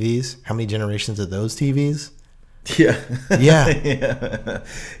CRT TVs? How many generations of those TVs? Yeah. Yeah.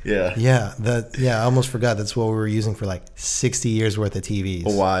 Yeah. I almost forgot that's what we were using for like 60 years worth of TVs.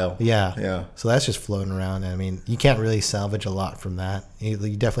 A while. Yeah. So that's just floating around. I mean, you can't really salvage a lot from that. You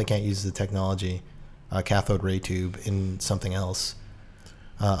definitely can't use the technology, cathode ray tube in something else.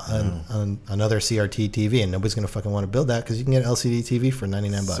 Another CRT TV, and nobody's gonna fucking want to build that because you can get an LCD TV for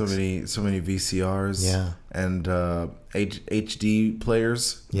 $99. So many VCRs. Yeah. And HD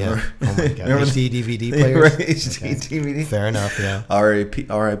players. Yeah. Oh my God. HD DVD players. Right. HD DVD. Fair enough. Yeah.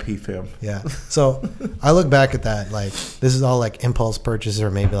 RIP fam. Yeah. So I look back at that like this is all like impulse purchases,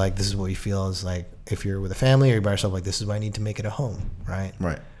 or maybe like this is what you feel is like if you're with a family or you're by yourself, like this is what I need to make it a home, right?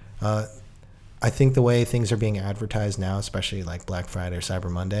 Right. I think the way things are being advertised now, especially like Black Friday or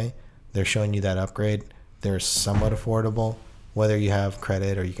Cyber Monday, they're showing you that upgrade. They're somewhat affordable, whether you have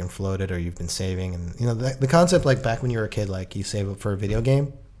credit or you can float it or you've been saving. And you know the concept, like back when you were a kid, like you save up for a video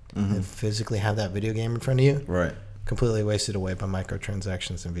game and physically have that video game in front of you. Right. Completely wasted away by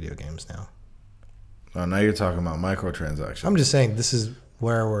microtransactions in video games now. Oh, now you're talking about microtransactions. I'm just saying this is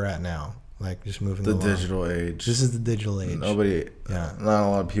where we're at now. Like just moving the along. Digital age. This is the digital age. Not a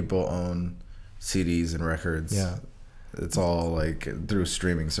lot of people own CDs and records. Yeah. It's all like through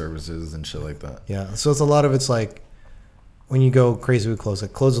streaming services and shit like that. Yeah. So it's a lot of it's like when you go crazy with clothes,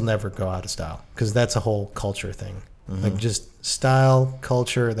 like clothes will never go out of style because that's a whole culture thing. Like just style,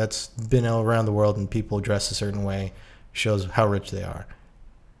 culture that's been around the world and people dress a certain way shows how rich they are.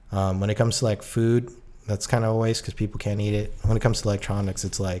 When it comes to like food, that's kind of a waste because people can't eat it. When it comes to electronics,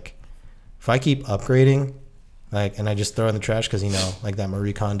 it's like if I keep upgrading, like, and I just throw it in the trash because, you know, like that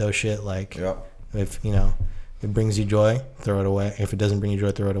Marie Kondo shit, like, if, you know, it brings you joy, throw it away. If it doesn't bring you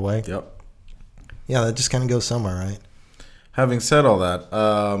joy, throw it away. Yep. Yeah, that just kind of goes somewhere, right? Having said all that,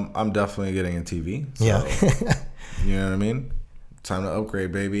 I'm definitely getting a TV. So, yeah. You know what I mean? Time to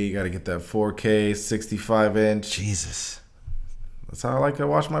upgrade, baby. You got to get that 4K, 65-inch. Jesus. That's how I like to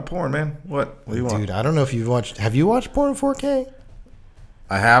watch my porn, man. What do you want? Dude, I don't know if you've watched... Have you watched porn in 4K?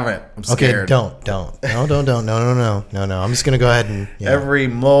 I haven't. I'm scared. Okay, don't. No. I'm just gonna go ahead and every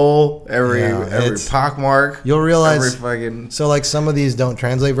mole, every pockmark. You'll realize fucking. So like some of these don't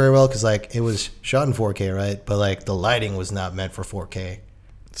translate very well because like it was shot in 4K, right? But like the lighting was not meant for 4K.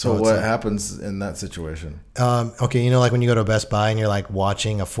 So what happens in that situation? Okay, you know, like when you go to Best Buy and you're like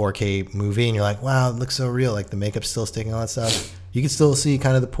watching a 4K movie and you're like, wow, it looks so real. Like the makeup's still sticking, all that stuff. You can still see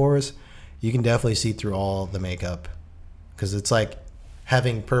kind of the pores. You can definitely see through all the makeup because it's like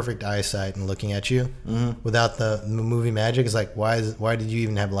having perfect eyesight and looking at you without the movie magic is like, why did you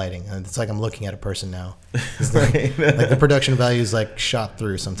even have lighting? And it's like I'm looking at a person now. Right. Like the production value is like shot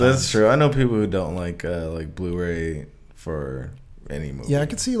through sometimes. That's true. I know people who don't like Blu-ray for any movie. Yeah, I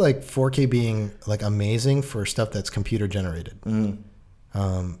could see like 4K being like amazing for stuff that's computer generated.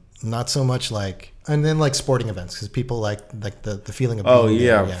 Not so much like, and then like sporting events because people like the feeling of being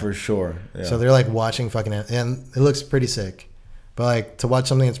there. Yeah, for sure. Yeah. So they're like watching fucking, and it looks pretty sick. But like to watch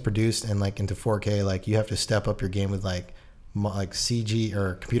something that's produced and like into 4K, like you have to step up your game with like CG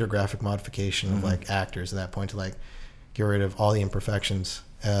or computer graphic modification of like actors at that point to like get rid of all the imperfections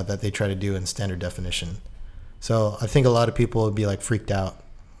that they try to do in standard definition. So I think a lot of people would be like freaked out,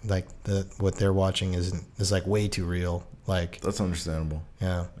 like what they're watching is like way too real. Like that's understandable.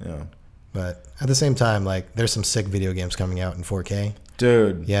 Yeah. Yeah. But at the same time, like there's some sick video games coming out in 4K.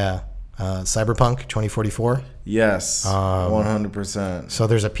 Dude. Yeah. Cyberpunk 2044. Yes, 100%. So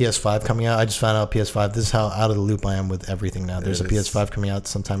there's a PS5 coming out. I just found out PS5. This is how out of the loop I am with everything now. There's a PS5 coming out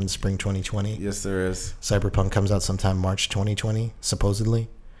sometime in spring 2020. Yes, there is. Cyberpunk comes out sometime March 2020, supposedly.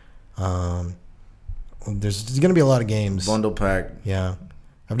 There's going to be a lot of games. Bundle pack. Yeah.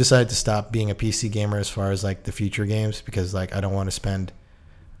 I've decided to stop being a PC gamer as far as like the future games because like I don't want to spend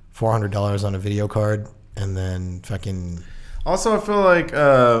 $400 on a video card and then fucking. Also, I feel like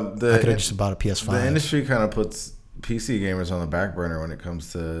I could have just bought a PS5. The industry kind of puts PC gamers on the back burner when it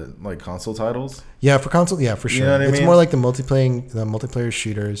comes to like console titles. Yeah, for console, yeah, for sure. You know what I mean? More like the multiplayer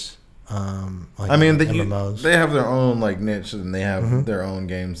shooters. Like I mean, MMOs. they have their own like niche and they have their own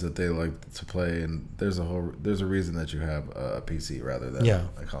games that they like to play, and there's a reason that you have a PC rather than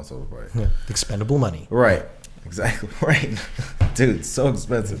a console to play. Yeah. Expendable money. Right. Exactly. Right. Dude, it's so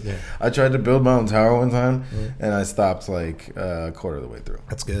expensive. Yeah. I tried to build my own tower one time and I stopped like a quarter of the way through.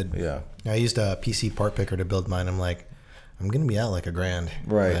 That's good. Yeah. I used a PC part picker to build mine. I'm like, I'm going to be out like $1,000.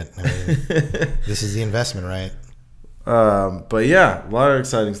 Right. But, I mean, this is the investment, right? But yeah, a lot of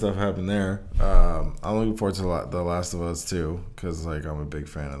exciting stuff happened there. I'm looking forward to The Last of Us too, because like I'm a big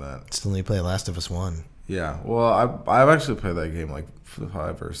fan of that. Still need to play Last of Us 1. Yeah. Well, I've actually played that game like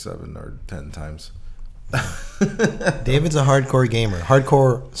 5 or 7 or 10 times. David's a hardcore gamer.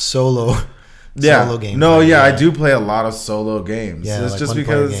 Hardcore solo games. No, yeah, I do play a lot of solo games. Yeah, it's like just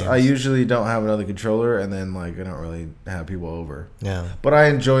because I usually don't have another controller, and then like I don't really have people over. Yeah. But I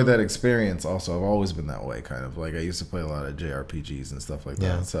enjoy that experience also. I've always been that way, kind of. Like I used to play a lot of JRPGs and stuff like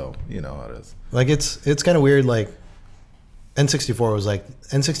that. So you know how it is. Like it's kind of weird. Like N64 was like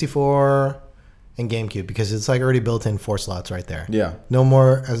N64 and GameCube because it's like already built in 4 slots right there. Yeah. No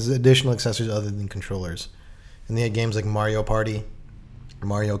more as additional accessories other than controllers. And they had games like Mario Party,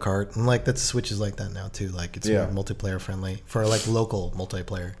 Mario Kart, and like that's Switch is like that now too. Like it's more multiplayer friendly for like local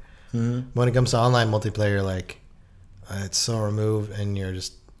multiplayer. Mm-hmm. When it comes to online multiplayer, like it's so removed, and you're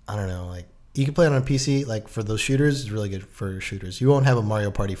just I don't know. Like you can play it on a PC. Like for those shooters, it's really good for shooters. You won't have a Mario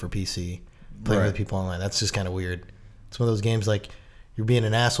Party for PC playing with people online. That's just kind of weird. It's one of those games like you're being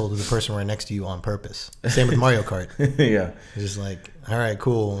an asshole to the person right next to you on purpose. Same with Mario Kart. Yeah. It's just like, all right,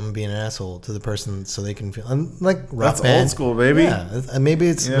 cool. I'm being an asshole to the person so they can feel. I'm like Rock That's Band. old school, baby. Yeah. Maybe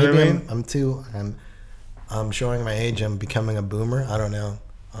it's you know maybe I'm too. I'm showing my age. I'm becoming a boomer. I don't know.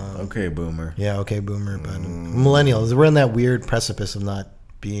 Okay, boomer. Yeah, okay, boomer. But millennials, we're in that weird precipice of not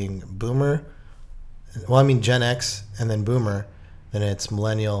being boomer. Well, I mean Gen X and then boomer, then it's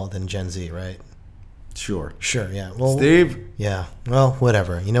millennial, then Gen Z, right? Sure, yeah. Well, Steve? Yeah. Well,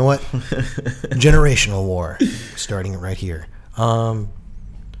 whatever. You know what? Generational war. Starting it right here.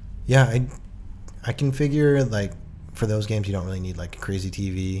 Yeah, I can figure, like, for those games, you don't really need, like, a crazy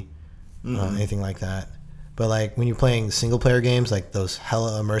TV, anything like that. But, like, when you're playing single-player games, like those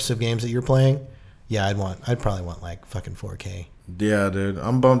hella immersive games that you're playing, yeah, I'd probably want, like, fucking 4K. Yeah, dude.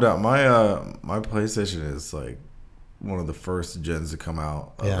 I'm bummed out. My PlayStation is, like, one of the first gens to come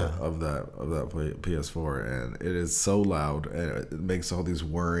out of that PS4, and it is so loud, and it makes all these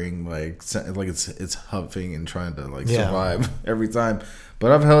whirring like it's huffing and trying to like survive every time.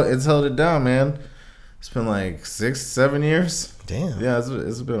 But it's held it down, man. It's been like 6-7 years. Damn. Yeah,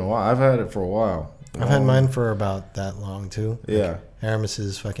 it's been a while. I've had it for a while. I've had mine for about that long too. Yeah. Like,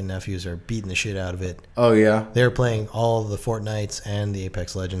 Aramis's fucking nephews are beating the shit out of it. Oh yeah. They're playing all the Fortnites and the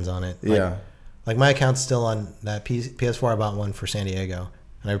Apex Legends on it. Yeah. Like my account's still on that PS4. I bought one for San Diego,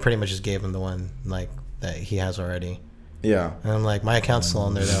 and I pretty much just gave him the one like that he has already. Yeah. And I'm like, my account's still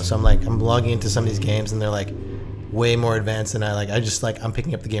on there though, so I'm logging into some of these games, and they're like way more advanced than I'm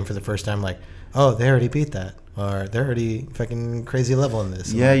picking up the game for the first time. Like, oh, they already beat that, or they're already fucking crazy level in this.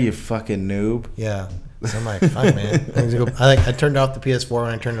 And yeah, you fucking noob. Yeah. So I'm like, fuck, man. I turned off the PS4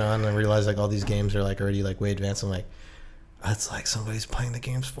 when I turned it on, and I realized like all these games are like already like way advanced. I'm like, that's like somebody's playing the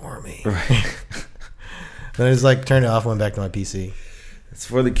games for me. Right. Then I just like turned it off, went back to my PC. It's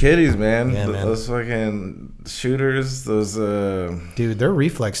for the kiddies, man. Yeah, man. Those fucking shooters, those dude, their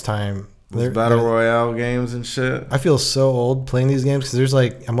reflex time. Those battle royale games and shit. I feel so old playing these games because there's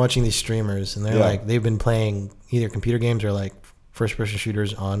like I'm watching these streamers and they're like they've been playing either computer games or like first person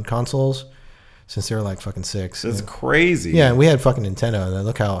shooters on consoles since they were like fucking 6. It's crazy. Yeah, and we had fucking Nintendo, and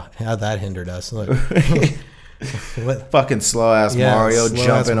look how that hindered us. Look. What? Fucking slow ass Mario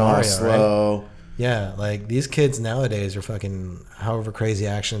jumping all slow. Right? Yeah, like these kids nowadays are fucking however crazy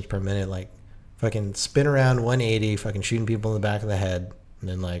actions per minute, like fucking spin around 180, fucking shooting people in the back of the head, and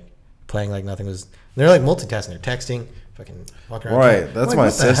then like playing like nothing was. They're like multitasking, they're texting, fucking walking around. Right, that's like, my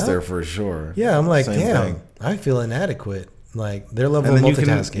sister for sure. Yeah, I'm like, damn, I feel inadequate. Like their level of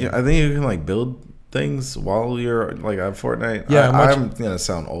multitasking. I think you can like build things while you're like at Fortnite? Yeah, I'm gonna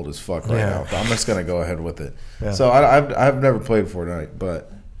sound old as fuck right now. But I'm just gonna go ahead with it. Yeah. So I've never played Fortnite,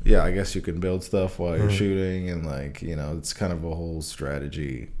 but yeah, I guess you can build stuff while you're shooting, and like it's kind of a whole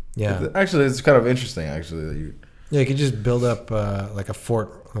strategy. Yeah, actually, it's kind of interesting. Actually, that you. Yeah, you could just build up like a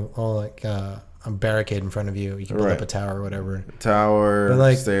fort, or like a barricade in front of you. You can build up a tower or whatever. Tower,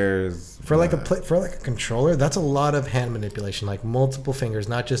 like, stairs. For like a controller, that's a lot of hand manipulation, like multiple fingers,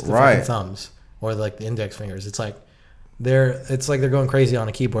 not just the fucking thumbs or like the index fingers. It's like they're going crazy on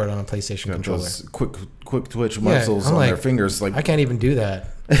a keyboard on a PlayStation controller. Those quick twitch muscles on their fingers. Like I can't even do that.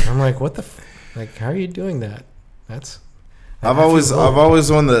 I'm like, what the like? How are you doing that? I've always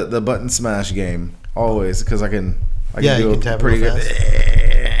won the button smash game. Always, because I can do it pretty good.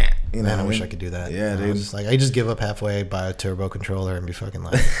 Man, I wish I could do that. Yeah, dude. I just give up halfway, buy a turbo controller, and be fucking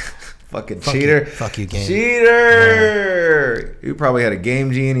like, fucking cheater. Fuck you, game. Cheater! You probably had a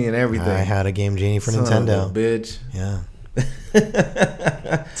Game Genie and everything. I had a Game Genie for Nintendo. Of a bitch. Yeah.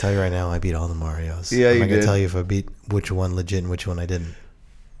 I'll tell you right now, I beat all the Marios. Yeah, I'm not gonna tell you if I beat which one legit and which one I didn't.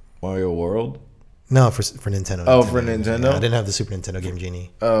 Mario World? No, for Nintendo. Oh, for Nintendo? Yeah, I didn't have the Super Nintendo Game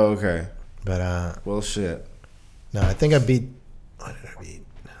Genie. Oh, okay. But well, shit. No, I think I beat. What did I beat?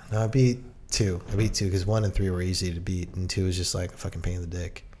 No, I beat 2. I beat 2 because 1 and 3 were easy to beat, and 2 was just like a fucking pain in the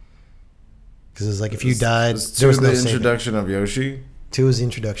dick. Because it was like if you died, there was no introduction of Yoshi. 2 was the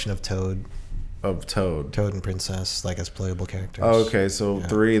introduction of Toad. Toad and Princess, like as playable characters. Oh, okay, so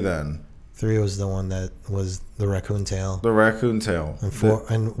 3 then. 3 was the one that was the raccoon tail. The raccoon tail. And 4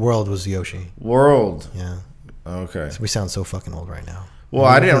 and World was Yoshi. World. Yeah. Okay. So we sound so fucking old right now. Well,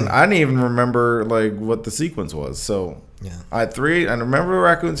 I didn't even remember like what the sequence was. So yeah, I had 3. I remember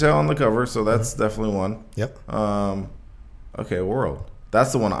Raccoon Tail on the cover, so that's definitely one. Yep. Okay, World.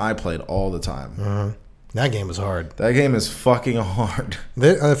 That's the one I played all the time. That game was hard. That game is fucking hard.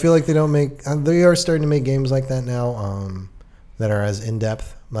 I feel like they are starting to make games like that now, that are as in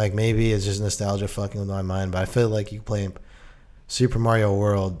depth. Like maybe it's just nostalgia fucking with my mind, but I feel like you can play Super Mario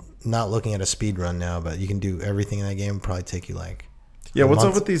World, not looking at a speed run now, but you can do everything in that game. Probably take you like. Yeah, what's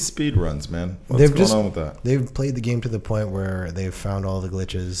up with these speed runs, man? What's going on with that? They've played the game to the point where they've found all the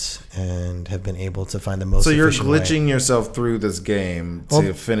glitches and have been able to find the most efficient So you're glitching yourself through this game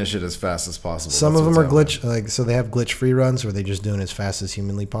to finish it as fast as possible. Some of them are so they have glitch-free runs where they're just doing it as fast as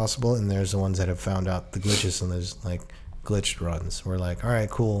humanly possible, and there's the ones that have found out the glitches, and there's like glitched runs. We're like, all right,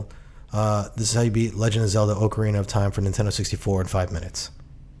 cool. This is how you beat Legend of Zelda: Ocarina of Time for Nintendo 64 in 5 minutes.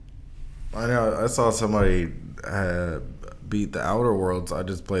 I know. I saw somebody beat the Outer Worlds. I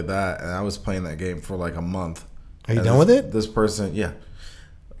just played that, and I was playing that game for like a month. Are you done with it? This person, yeah.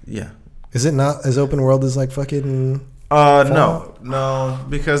 Is it not as open world as like fucking? No,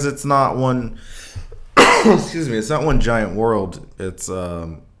 because it's not one. Excuse me, it's not one giant world. It's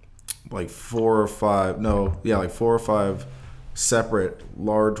like 4 or 5. No, yeah, like 4 or 5 separate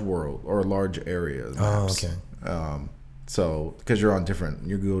large world or large areas. Maps. Oh, okay. So, because you go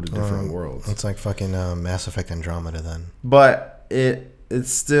to different worlds. It's like fucking Mass Effect Andromeda then. But it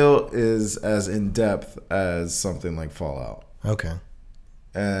still is as in depth as something like Fallout. Okay.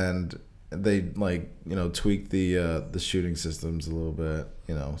 And they tweak the shooting systems a little bit,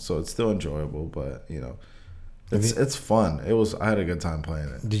 so it's still enjoyable, but it's fun. I had a good time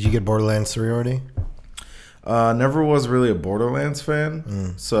playing it. Did you get Borderlands 3 already? Never was really a Borderlands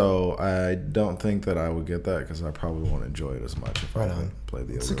fan, so I don't think that I would get that because I probably won't enjoy it as much if I didn't play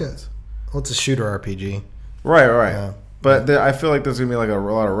the other ones. It's a shooter RPG. Right. Yeah. But I feel like there's going to be like a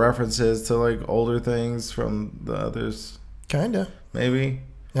lot of references to like older things from the others. Kinda. Maybe.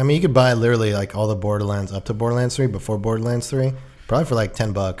 I mean, you could buy literally like all the Borderlands up to Borderlands 3 before Borderlands 3. Probably for like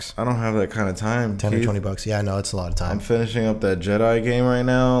 $10. I don't have that kind of time. 10 or $20. Yeah, I know it's a lot of time. I'm finishing up that Jedi game right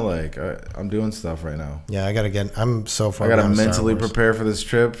now. Like I'm doing stuff right now. Yeah, I'm so far. I gotta mentally prepare for this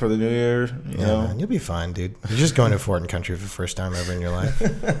trip for the New Year. You know, man, you'll be fine, dude. You're just going to a foreign country for the first time ever in your life.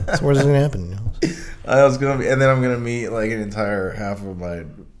 So where's it gonna happen? I was gonna be, and then I'm gonna meet like an entire half of my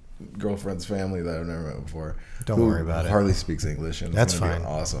girlfriend's family that I've never met before. Don't worry about it. Hardly speaks English, and that's fine.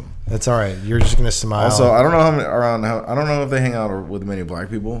 Awesome. That's all right. You're just gonna smile. Also, I don't know I don't know if they hang out with many black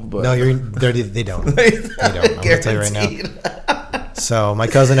people, but no, they don't. They don't. I'm gonna tell you right now. So my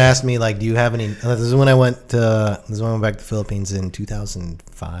cousin asked me like, "Do you have any?" This is when I went back to the Philippines in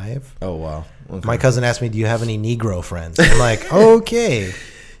 2005. Oh wow. Okay. My cousin asked me, "Do you have any Negro friends?" I'm like, "Okay."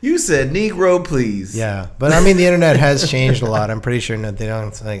 You said Negro, please. Yeah, but I mean, the internet has changed a lot. I'm pretty sure that they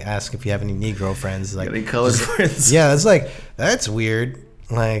don't like ask if you have any Negro friends. Like any colored friends. Yeah, it's like that's weird.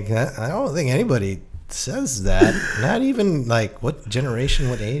 Like I don't think anybody says that. Not even like what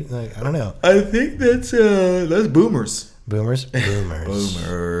generation, what age. Like I don't know. I think that's boomers. Boomers.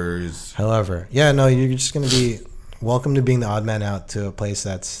 Boomers. However, yeah, no, you're just gonna be welcome to being the odd man out to a place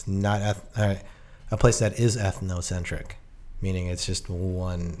that's not a place that is ethnocentric, meaning it's just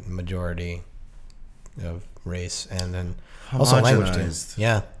one majority of race, and then also language too.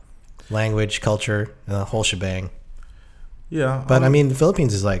 Yeah, language, culture, the whole shebang. Yeah, but I mean, the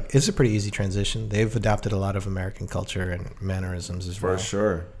Philippines is like, it's a pretty easy transition. They've adopted a lot of American culture and mannerisms as well. For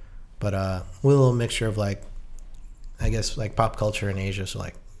sure. But with a little mixture of like, I guess like pop culture in Asia, so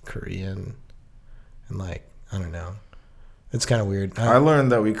like Korean and like, I don't know. It's kind of weird. I learned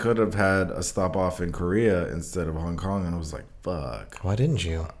that we could have had a stop off in Korea instead of Hong Kong, and I was like, fuck. Why didn't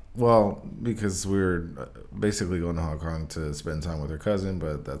you? Well, because we were basically going to Hong Kong to spend time with her cousin,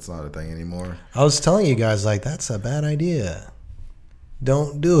 but that's not a thing anymore. I was telling you guys, like, that's a bad idea.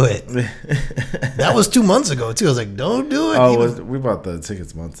 Don't do it. That was 2 months ago, too. I was like, don't do it. Oh, we bought the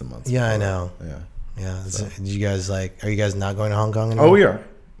tickets months and months ago. I know. Yeah. So. Did you guys, like, are you guys not going to Hong Kong anymore? Oh, we are.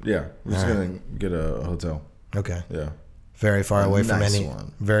 Yeah. We're just going to get a hotel. Okay. Yeah. Very far away from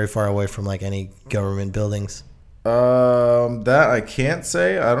very far away from, like, any government buildings. That I can't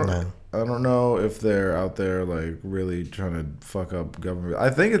say. I don't know if they're out there like really trying to fuck up government.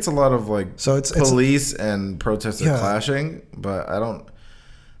 I think it's a lot of like police and protesters clashing, but I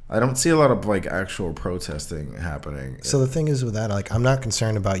don't see a lot of like actual protesting happening. So the thing is with that, like, I'm not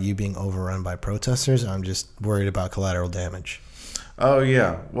concerned about you being overrun by protesters. I'm just worried about collateral damage. Oh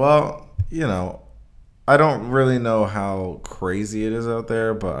yeah. Well, I don't really know how crazy it is out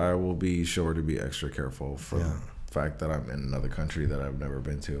there, but I will be sure to be extra careful for the fact that I'm in another country that I've never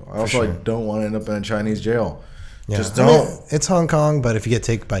been to. I also don't want to end up in a Chinese jail. Yeah. Just don't. I mean, it's Hong Kong, but if you get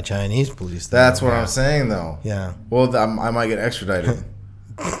taken by Chinese police, that's what I'm saying, though. Yeah. Well, I might get extradited.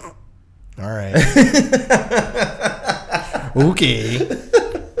 All right. Okay.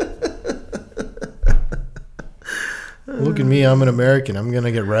 Look at me, I'm an American. I'm going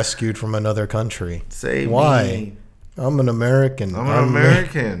to get rescued from another country. Say why? Me. I'm an American. I'm an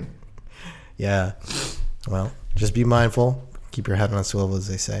American. Yeah. Well, just be mindful. Keep your head on a swivel, as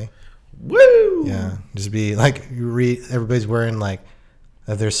they say. Woo! Yeah. Just be like, everybody's wearing like,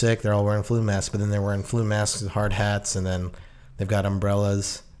 if they're sick, they're all wearing flu masks, but then they're wearing flu masks with hard hats, and then they've got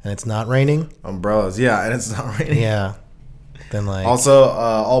umbrellas, and it's not raining. Umbrellas, yeah, and it's not raining. Yeah. Then like. Also,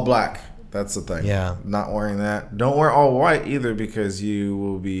 all black. That's the thing. Yeah. Not wearing that. Don't wear all white either, because you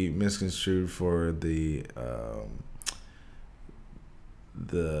will be misconstrued for the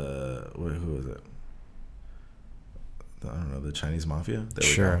who is it? I don't know, the Chinese mafia?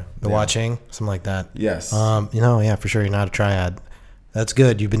 Sure. The Watching, something like that. Yes. For sure. You're not a triad. That's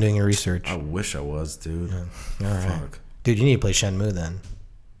good. You've been doing your research. I wish I was, dude. Yeah. All right. Fuck. Dude, you need to play Shenmue then.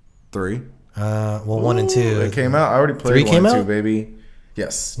 3? 1 and 2. It came out. I already played 1 and 2, baby.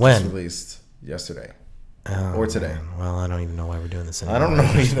 Yes. When? Just released yesterday. Oh, or today. Man. Well, I don't even know why we're doing this anymore. I don't know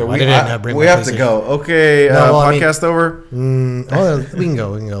either. We have to go. Okay, podcast over? We can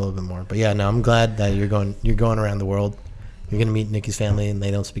go. We can go a little bit more. But yeah, no, I'm glad that you're going around the world. You're going to meet Nikki's family, and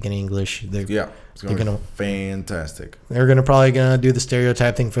they don't speak any English. It's going to be fantastic. They're probably going to do the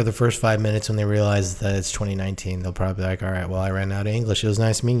stereotype thing for the first 5 minutes when they realize that it's 2019. They'll probably be like, all right, well, I ran out of English. It was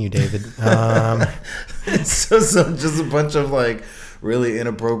nice meeting you, David. So just a bunch of, like, really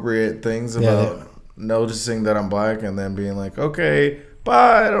inappropriate things about noticing that I'm black and then being like, okay,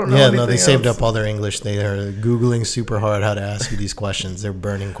 bye, I don't know anything they else. saved up all their English. They are Googling super hard how to ask you these questions. They're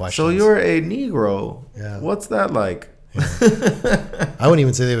burning questions. So you're a Negro. Yeah. What's that like? Yeah. I wouldn't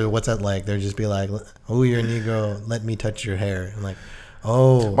even say they would. What's that like? They'd just be like, "Oh, you're a Negro. Let me touch your hair." I'm like,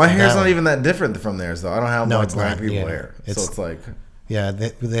 "Oh, my hair's not even that different from theirs, though. I don't have black people hair, so it's like,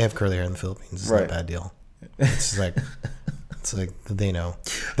 they have curly hair in the Philippines. It's not a bad deal. It's like they know.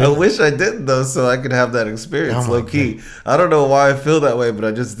 I wish I did though, so I could have that experience. Low key, God. I don't know why I feel that way, but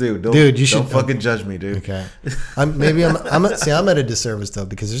I just do. Dude, you should fucking judge me, dude. Okay, I'm at a disservice though,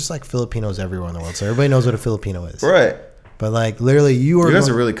 because there's like Filipinos everywhere in the world, so everybody knows what a Filipino is, right? But like literally, you guys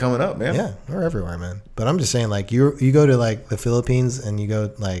are really coming up, man. Yeah, we're everywhere, man. But I'm just saying, like you go to like the Philippines and you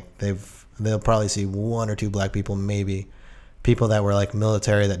go like they'll probably see 1 or 2 black people, maybe. People that were like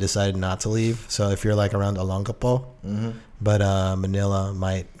military that decided not to leave. So if you're like around Olongapo, but Manila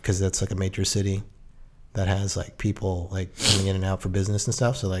might, because that's like a major city that has like people like coming in and out for business and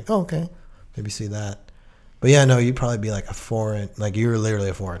stuff. So like, oh, okay, maybe see that. But yeah, no, you'd probably be like you're literally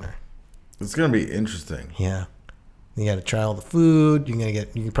a foreigner. It's gonna be interesting. Yeah, you got to try all the food. You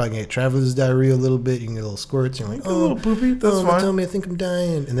can probably get traveler's diarrhea a little bit. You can get a little squirts. You're like, a little poopy. That's fine. Tell me, I think I'm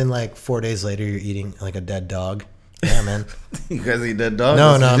dying. And then like 4 days later, you're eating like a dead dog. Yeah, man. You guys eat dead dogs?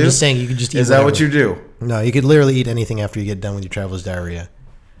 No, I'm just saying you could just eat. Is that what you do? No, you could literally eat anything after you get done with your traveler's diarrhea.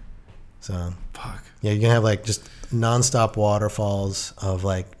 So, fuck. Yeah, you can have like just nonstop waterfalls of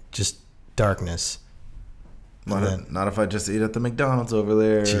like just darkness. Not if I just eat at the McDonald's over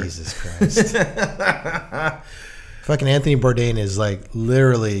there. Jesus Christ. Fucking Anthony Bourdain is like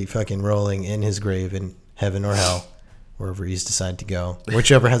literally fucking rolling in his grave in heaven or hell, wherever he's decided to go,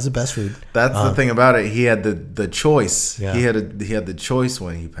 whichever has the best food. That's the thing about it. He had the choice. Yeah. He had the choice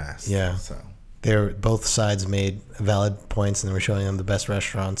when he passed. Yeah. So Both sides made valid points, and they were showing him the best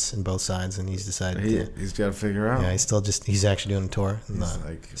restaurants in both sides, and he's decided he's got to figure out. Yeah, he's actually doing a tour in the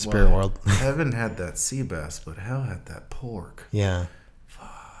like, spirit world. Heaven had that sea bass, but hell had that pork. Yeah.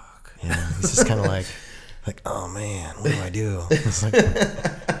 Fuck. Yeah. He's just kind of like, oh man, what do I do? It's like,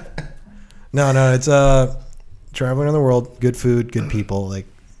 no, it's traveling around the world, good food, good people. Like,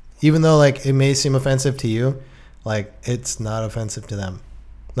 even though like it may seem offensive to you, like it's not offensive to them.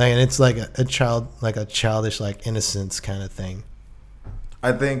 Like, and it's like a childish, like innocence kind of thing.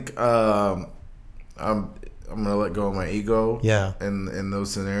 I think I'm gonna let go of my ego. Yeah. In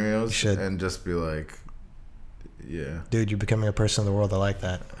those scenarios, You should. And just be like, yeah, dude, you're becoming a person of the world. I like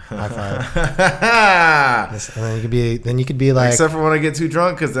that. High five. And then you could be like, except for when I get too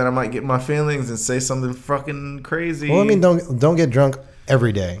drunk, because then I might get my feelings and say something fucking crazy. Well, I mean, don't get drunk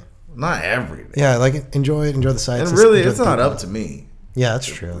every day. Not every day. Yeah, like enjoy the sights. And really, it's not up to me. Yeah, that's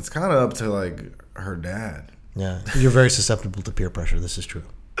true. It's kind of up to like her dad. Yeah, you're very susceptible to peer pressure. This is true.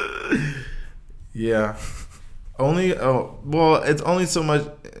 Yeah. It's only so much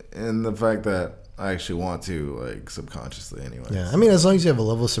in the fact that I actually want to, like, subconsciously anyway. Yeah, I mean, as long as you have a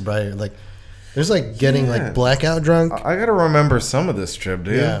level of sobriety, like, there's like getting like blackout drunk. I gotta remember some of this trip,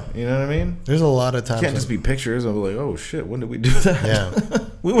 dude. Yeah. You know what I mean? There's a lot of times. It can't just be pictures. I'll be like, oh shit, when did we do that? Yeah.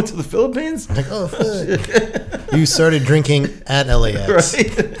 We went to the Philippines? Like, oh, fuck. You started drinking at LAX.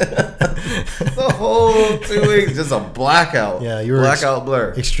 Right. The whole 2 weeks, just a blackout. Yeah, you were blackout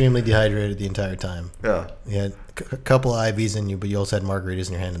blur. Extremely dehydrated the entire time. Yeah. You had a couple of IVs in you, but you also had margaritas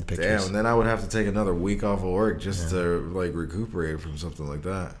in your hand in the pictures. Damn, and then I would have to take another week off of work just to like recuperate from something like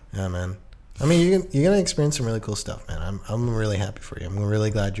that. Yeah, man. I mean, you're gonna experience some really cool stuff, man. I'm really happy for you. I'm really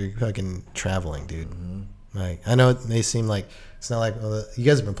glad you're fucking traveling, dude. Mm-hmm. Like, I know it may seem like it's not like you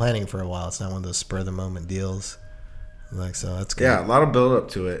guys have been planning for a while. It's not one of those spur of the moment deals. Like, so that's good. Yeah, a lot of build up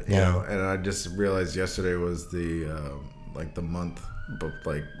to it. You Yeah. know, and I just realized yesterday was the the month, but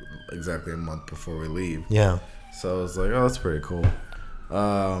like exactly a month before we leave. Yeah. So I was like, oh, that's pretty cool.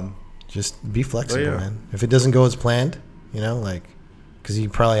 Just be flexible, yeah. man. If it doesn't go as planned, like, because you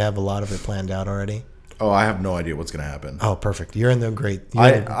probably have a lot of it planned out already. Oh, I have no idea what's gonna happen. Oh, perfect. You're in the great.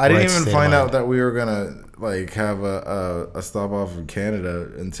 I didn't even find out that we were gonna like have a stop off in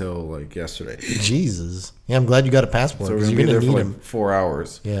Canada until like yesterday. Jesus. Yeah, I'm glad you got a passport. So we're because gonna you're be gonna there need for them. like 4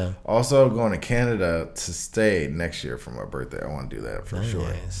 hours. Yeah. Also going to Canada to stay next year for my birthday. I want to do that for sure.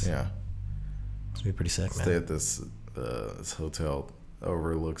 Yeah. It's gonna be pretty sick, man. Stay at this hotel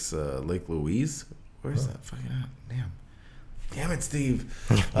overlooks Lake Louise. Where's that fucking at? Damn it, Steve.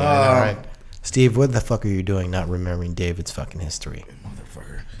 All right. Steve, what the fuck are you doing not remembering David's fucking history?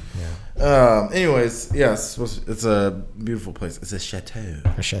 Motherfucker. Yeah. Anyways, yes, it's a beautiful place. It's a chateau.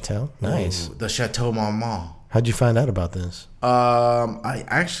 A chateau? Nice. Ooh, the Chateau Marmont. How'd you find out about this? I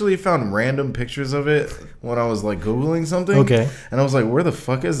actually found random pictures of it when I was like Googling something. Okay. And I was like, where the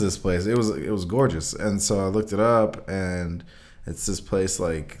fuck is this place? It was gorgeous. And so I looked it up, and it's this place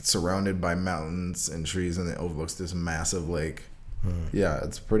like surrounded by mountains and trees, and it overlooks this massive lake. Yeah,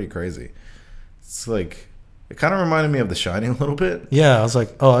 it's pretty crazy. It's like, it kind of reminded me of The Shining a little bit. Yeah, I was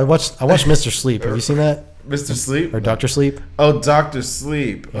like, oh, I watched Mr. Sleep. Have you seen that? Mr. Sleep? Or Dr. Sleep? Oh, Dr.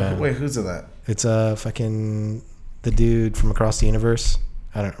 Sleep. Yeah. Oh, wait, who's in that? It's fucking the dude from Across the Universe.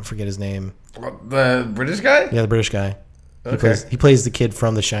 I forget his name. The British guy? Yeah, the British guy. Okay. He plays the kid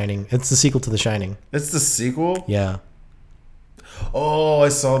from The Shining. It's the sequel to The Shining. It's the sequel? Yeah. Oh, I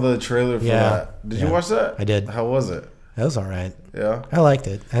saw the trailer for that. Did you watch that? I did. How was it? That was all right. Yeah. I liked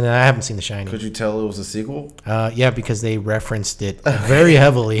it. And I haven't seen The Shining. Could you tell it was a sequel? Yeah, because they referenced it very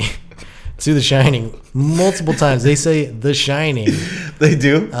heavily to The Shining multiple times. They say The Shining. They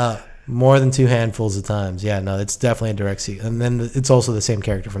do? More than 2 handfuls of times. Yeah, no, it's definitely a direct sequel. And then it's also the same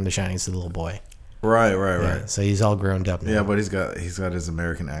character from The Shining. It's the little boy. Right. Yeah, so he's all grown up now. Yeah, but he's got his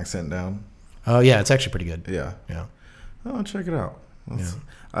American accent down. Oh, yeah, it's actually pretty good. Yeah. Yeah. Oh, check it out.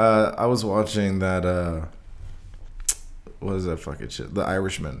 I was watching that. What is that fucking shit? The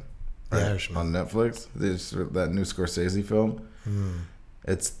Irishman. Right? The Irishman on Netflix. There's that new Scorsese film.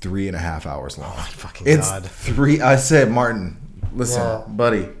 It's 3.5 hours long. Oh my fucking it's god! I said, Martin, listen,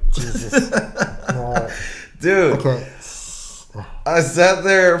 buddy. Jesus. Dude. Okay. I sat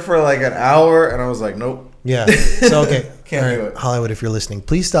there for like an hour and I was like, nope. Yeah. So okay, Can't do it. Hollywood, if you're listening,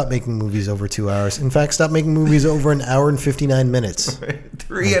 please stop making movies over 2 hours. In fact, stop making movies over an hour and 59 minutes.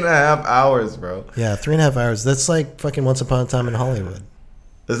 3.5 hours, bro. Yeah, 3.5 hours. That's like fucking Once Upon a Time in Hollywood.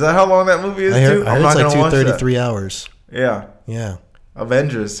 Is that how long that movie is, too? I heard it's like 233 hours. Yeah. Yeah.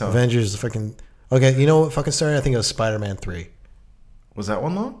 Avengers. So. Avengers, fucking... Okay, you know what fucking started? I think it was Spider-Man 3. Was that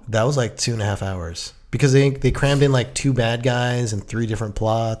one long? That was like 2.5 hours. Because they crammed in like 2 bad guys and 3 different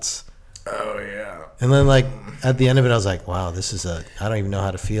plots. Oh, yeah. And then like at the end of it, I was like, wow, this is I don't even know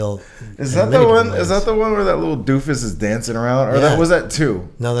how to feel. Is that the one? Is that the one where that little doofus is dancing around? Or was that 2?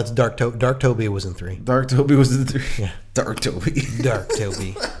 No, that's Dark Toby was in 3. Dark Toby was in 3. Yeah. Dark Toby. Dark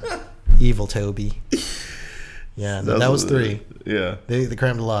Toby. Evil Toby. Yeah, that was 3. Yeah. They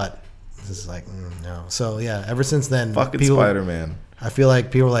crammed a lot. This is like, no. So yeah, ever since then, fucking Spider-Man. I feel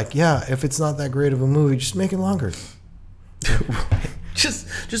like people are like, yeah, if it's not that great of a movie, just make it longer.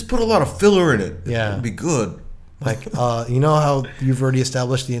 Just put a lot of filler in it. Yeah. It'll be good. Like, you know how you've already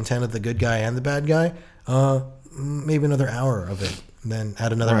established the intent of the good guy and the bad guy? Maybe another hour of it. And then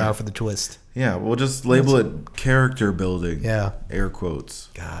add another hour for the twist. Yeah, we'll just label it character building. Yeah. Air quotes.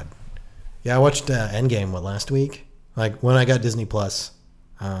 God. Yeah, I watched Endgame, last week? Like, when I got Disney Plus,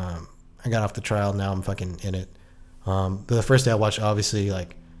 I got off the trial. Now I'm fucking in it. The first day I watched, obviously,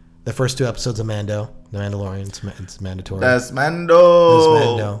 like, the first 2 episodes of Mando, The Mandalorian. It's mandatory. That's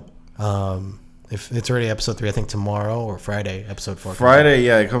Mando. That's Mando. If it's already episode 3, I think tomorrow or Friday, episode 4. Friday,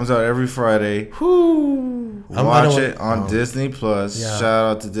 yeah, it comes out every Friday. Whoo! Watch it on Disney Plus. Yeah. Shout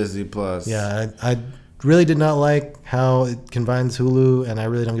out to Disney Plus. Yeah, I really did not like how it combines Hulu, and I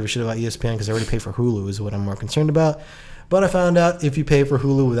really don't give a shit about ESPN because I already pay for Hulu is what I'm more concerned about. But I found out if you pay for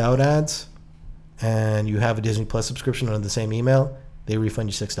Hulu without ads and you have a Disney Plus subscription under the same email, they refund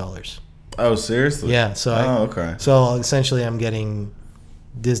you $6. Oh, seriously? Yeah. So okay. So essentially, I'm getting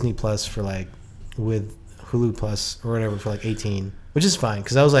Disney Plus for like with Hulu Plus or whatever for like $18, which is fine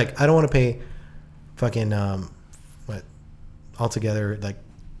because I was like, I don't want to pay fucking altogether like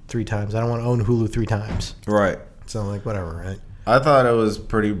 3 times. I don't want to own Hulu 3 times. Right. So like whatever, right? I thought it was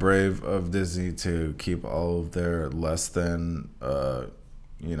pretty brave of Disney to keep all of their less than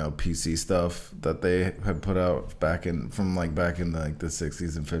PC stuff that they had put out back in the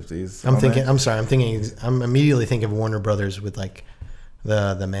 60s and 50s. I'm immediately thinking of Warner Brothers with like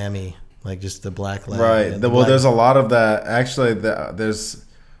the Mammy, like just the black lab. Right. There's a lot of that. Actually, there's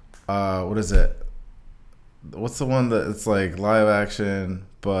what is it? What's the one that it's like live action,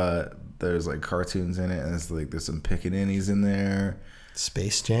 but there's like cartoons in it, and it's like there's some pickaninnies in there.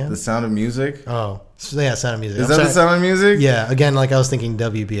 Space Jam? The Sound of Music? Oh. So yeah, Sound of Music. Is that The Sound of Music? Yeah. Again, like I was thinking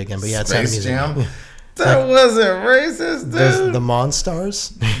WB again, but yeah, it's Sound of Music. Space Jam? That wasn't racist, dude. There's the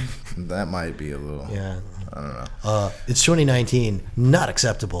Monstars. That might be a little... Yeah. I don't know. It's 2019. Not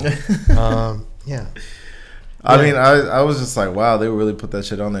acceptable. Yeah. I mean, I was just like, wow, they really put that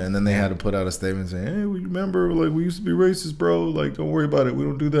shit on there. And then they had to put out a statement saying, hey, we remember, like, we used to be racist, bro. Like, don't worry about it. We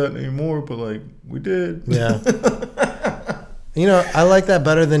don't do that anymore. But, like, we did. Yeah. I like that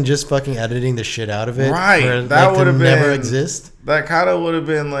better than just fucking editing the shit out of it. Right. That would have been... never exist. That kind of would have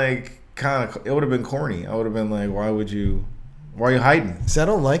been, like, it would have been corny. I would have been like, why are you hiding? See, I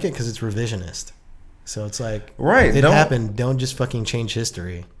don't like it because it's revisionist. So it's like, right, it happened. Don't just fucking change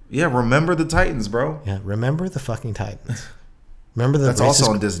history. Yeah, remember the Titans, bro. Yeah, remember the fucking Titans. Remember the That's also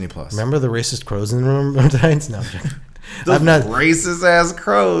on Disney Plus. Remember the racist crows in the room? Remember the Titans? No, I'm not racist ass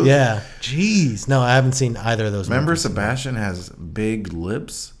crows. Yeah, jeez. No, I haven't seen either of those. Remember Sebastian has big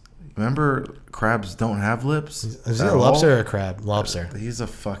lips. Remember crabs don't have lips. Is he a lobster or a crab? Lobster. He's a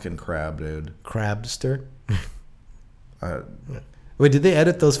fucking crab, dude. Crabster. Wait, did they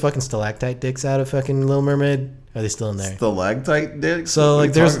edit those fucking stalactite dicks out of fucking Little Mermaid? Are they still in there? Stalactite dicks? So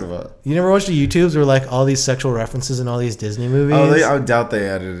what like, you never watched the YouTubes where like all these sexual references in all these Disney movies? Oh, I doubt they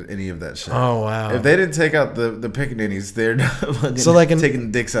added any of that shit. Oh wow! If they didn't take out the pickaninnies, they're not fucking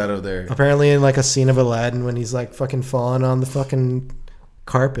taking dicks out of there. Apparently, in like a scene of Aladdin when he's like fucking falling on the fucking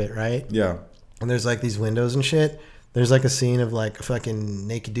carpet, right? Yeah. And there's like these windows and shit. There's like a scene of like a fucking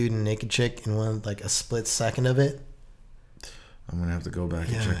naked dude and naked chick in one like a split second of it. I'm gonna have to go back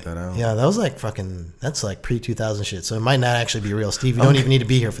and check that out. Yeah, that was like fucking. That's like pre-2000 shit. So it might not actually be real. Steve, you don't even need to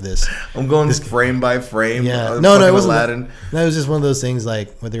be here for this. I'm going frame by frame. Yeah, no, it wasn't. Aladdin. No, it was just one of those things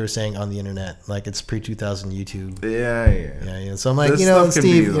like what they were saying on the internet. Like it's pre-2000 YouTube. Yeah. So I'm like,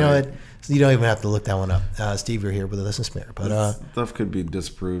 Steve, you know what? You don't even have to look that one up. Steve, you're here with us and Smear. But this stuff could be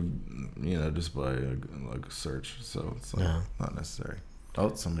disproved, just by like a search. So it's like not necessary.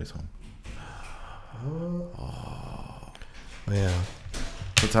 Oh, somebody's home. Yeah.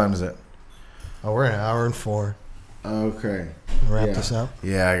 What time is it? Oh, we're an hour and 4. Okay. Wrap this up.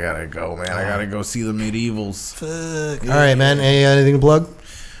 Yeah, I gotta go, man. I gotta go see the medievals. Fuck. All right, man. Anything to plug?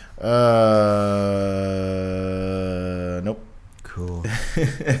 Nope. Cool.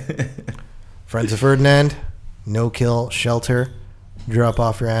 Friends of Ferdinand, no kill shelter. Drop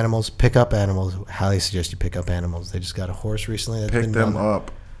off your animals. Pick up animals. Highly suggest you pick up animals. They just got a horse recently. Pick them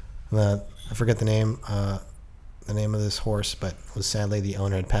up. I forget the name of this horse, but was sadly the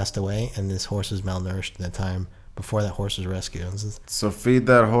owner had passed away, and this horse was malnourished at that time before that horse was rescued. So feed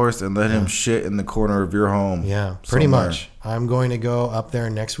that horse and let him shit in the corner of your home. Yeah, pretty much. I'm going to go up there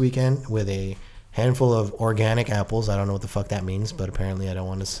next weekend with a handful of organic apples. I don't know what the fuck that means, but apparently I don't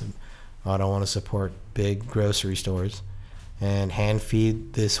want to support big grocery stores, and hand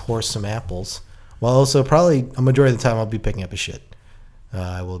feed this horse some apples. Well, also probably a majority of the time I'll be picking up his shit.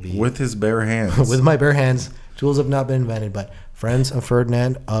 I will be with his bare hands. With my bare hands. Tools have not been invented, but Friends of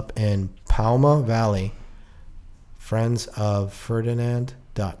Ferdinand up in Palma Valley. Friends of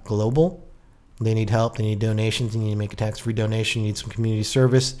Ferdinand.global. They need help. They need donations. You need to make a tax-free donation. You need some community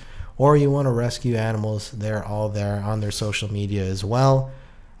service, or you want to rescue animals. They're all there on their social media as well.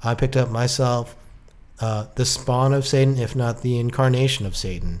 I picked up myself the spawn of Satan, if not the incarnation of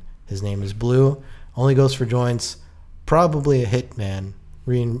Satan. His name is Blue. Only goes for joints. Probably a hitman.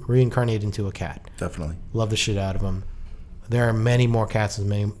 Reincarnated into a cat. Definitely. Love the shit out of him. There are many more cats with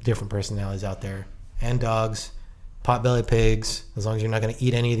many different personalities out there. And dogs. Potbelly pigs. As long as you're not going to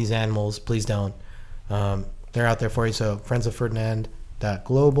eat any of these animals, please don't. They're out there for you. So Friends of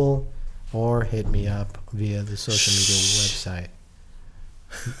Ferdinand.global, or hit me up via the social media website.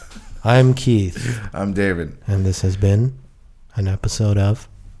 I'm Keith. I'm David. And this has been an episode of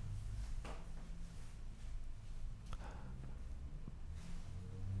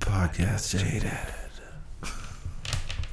Podcast Jaded.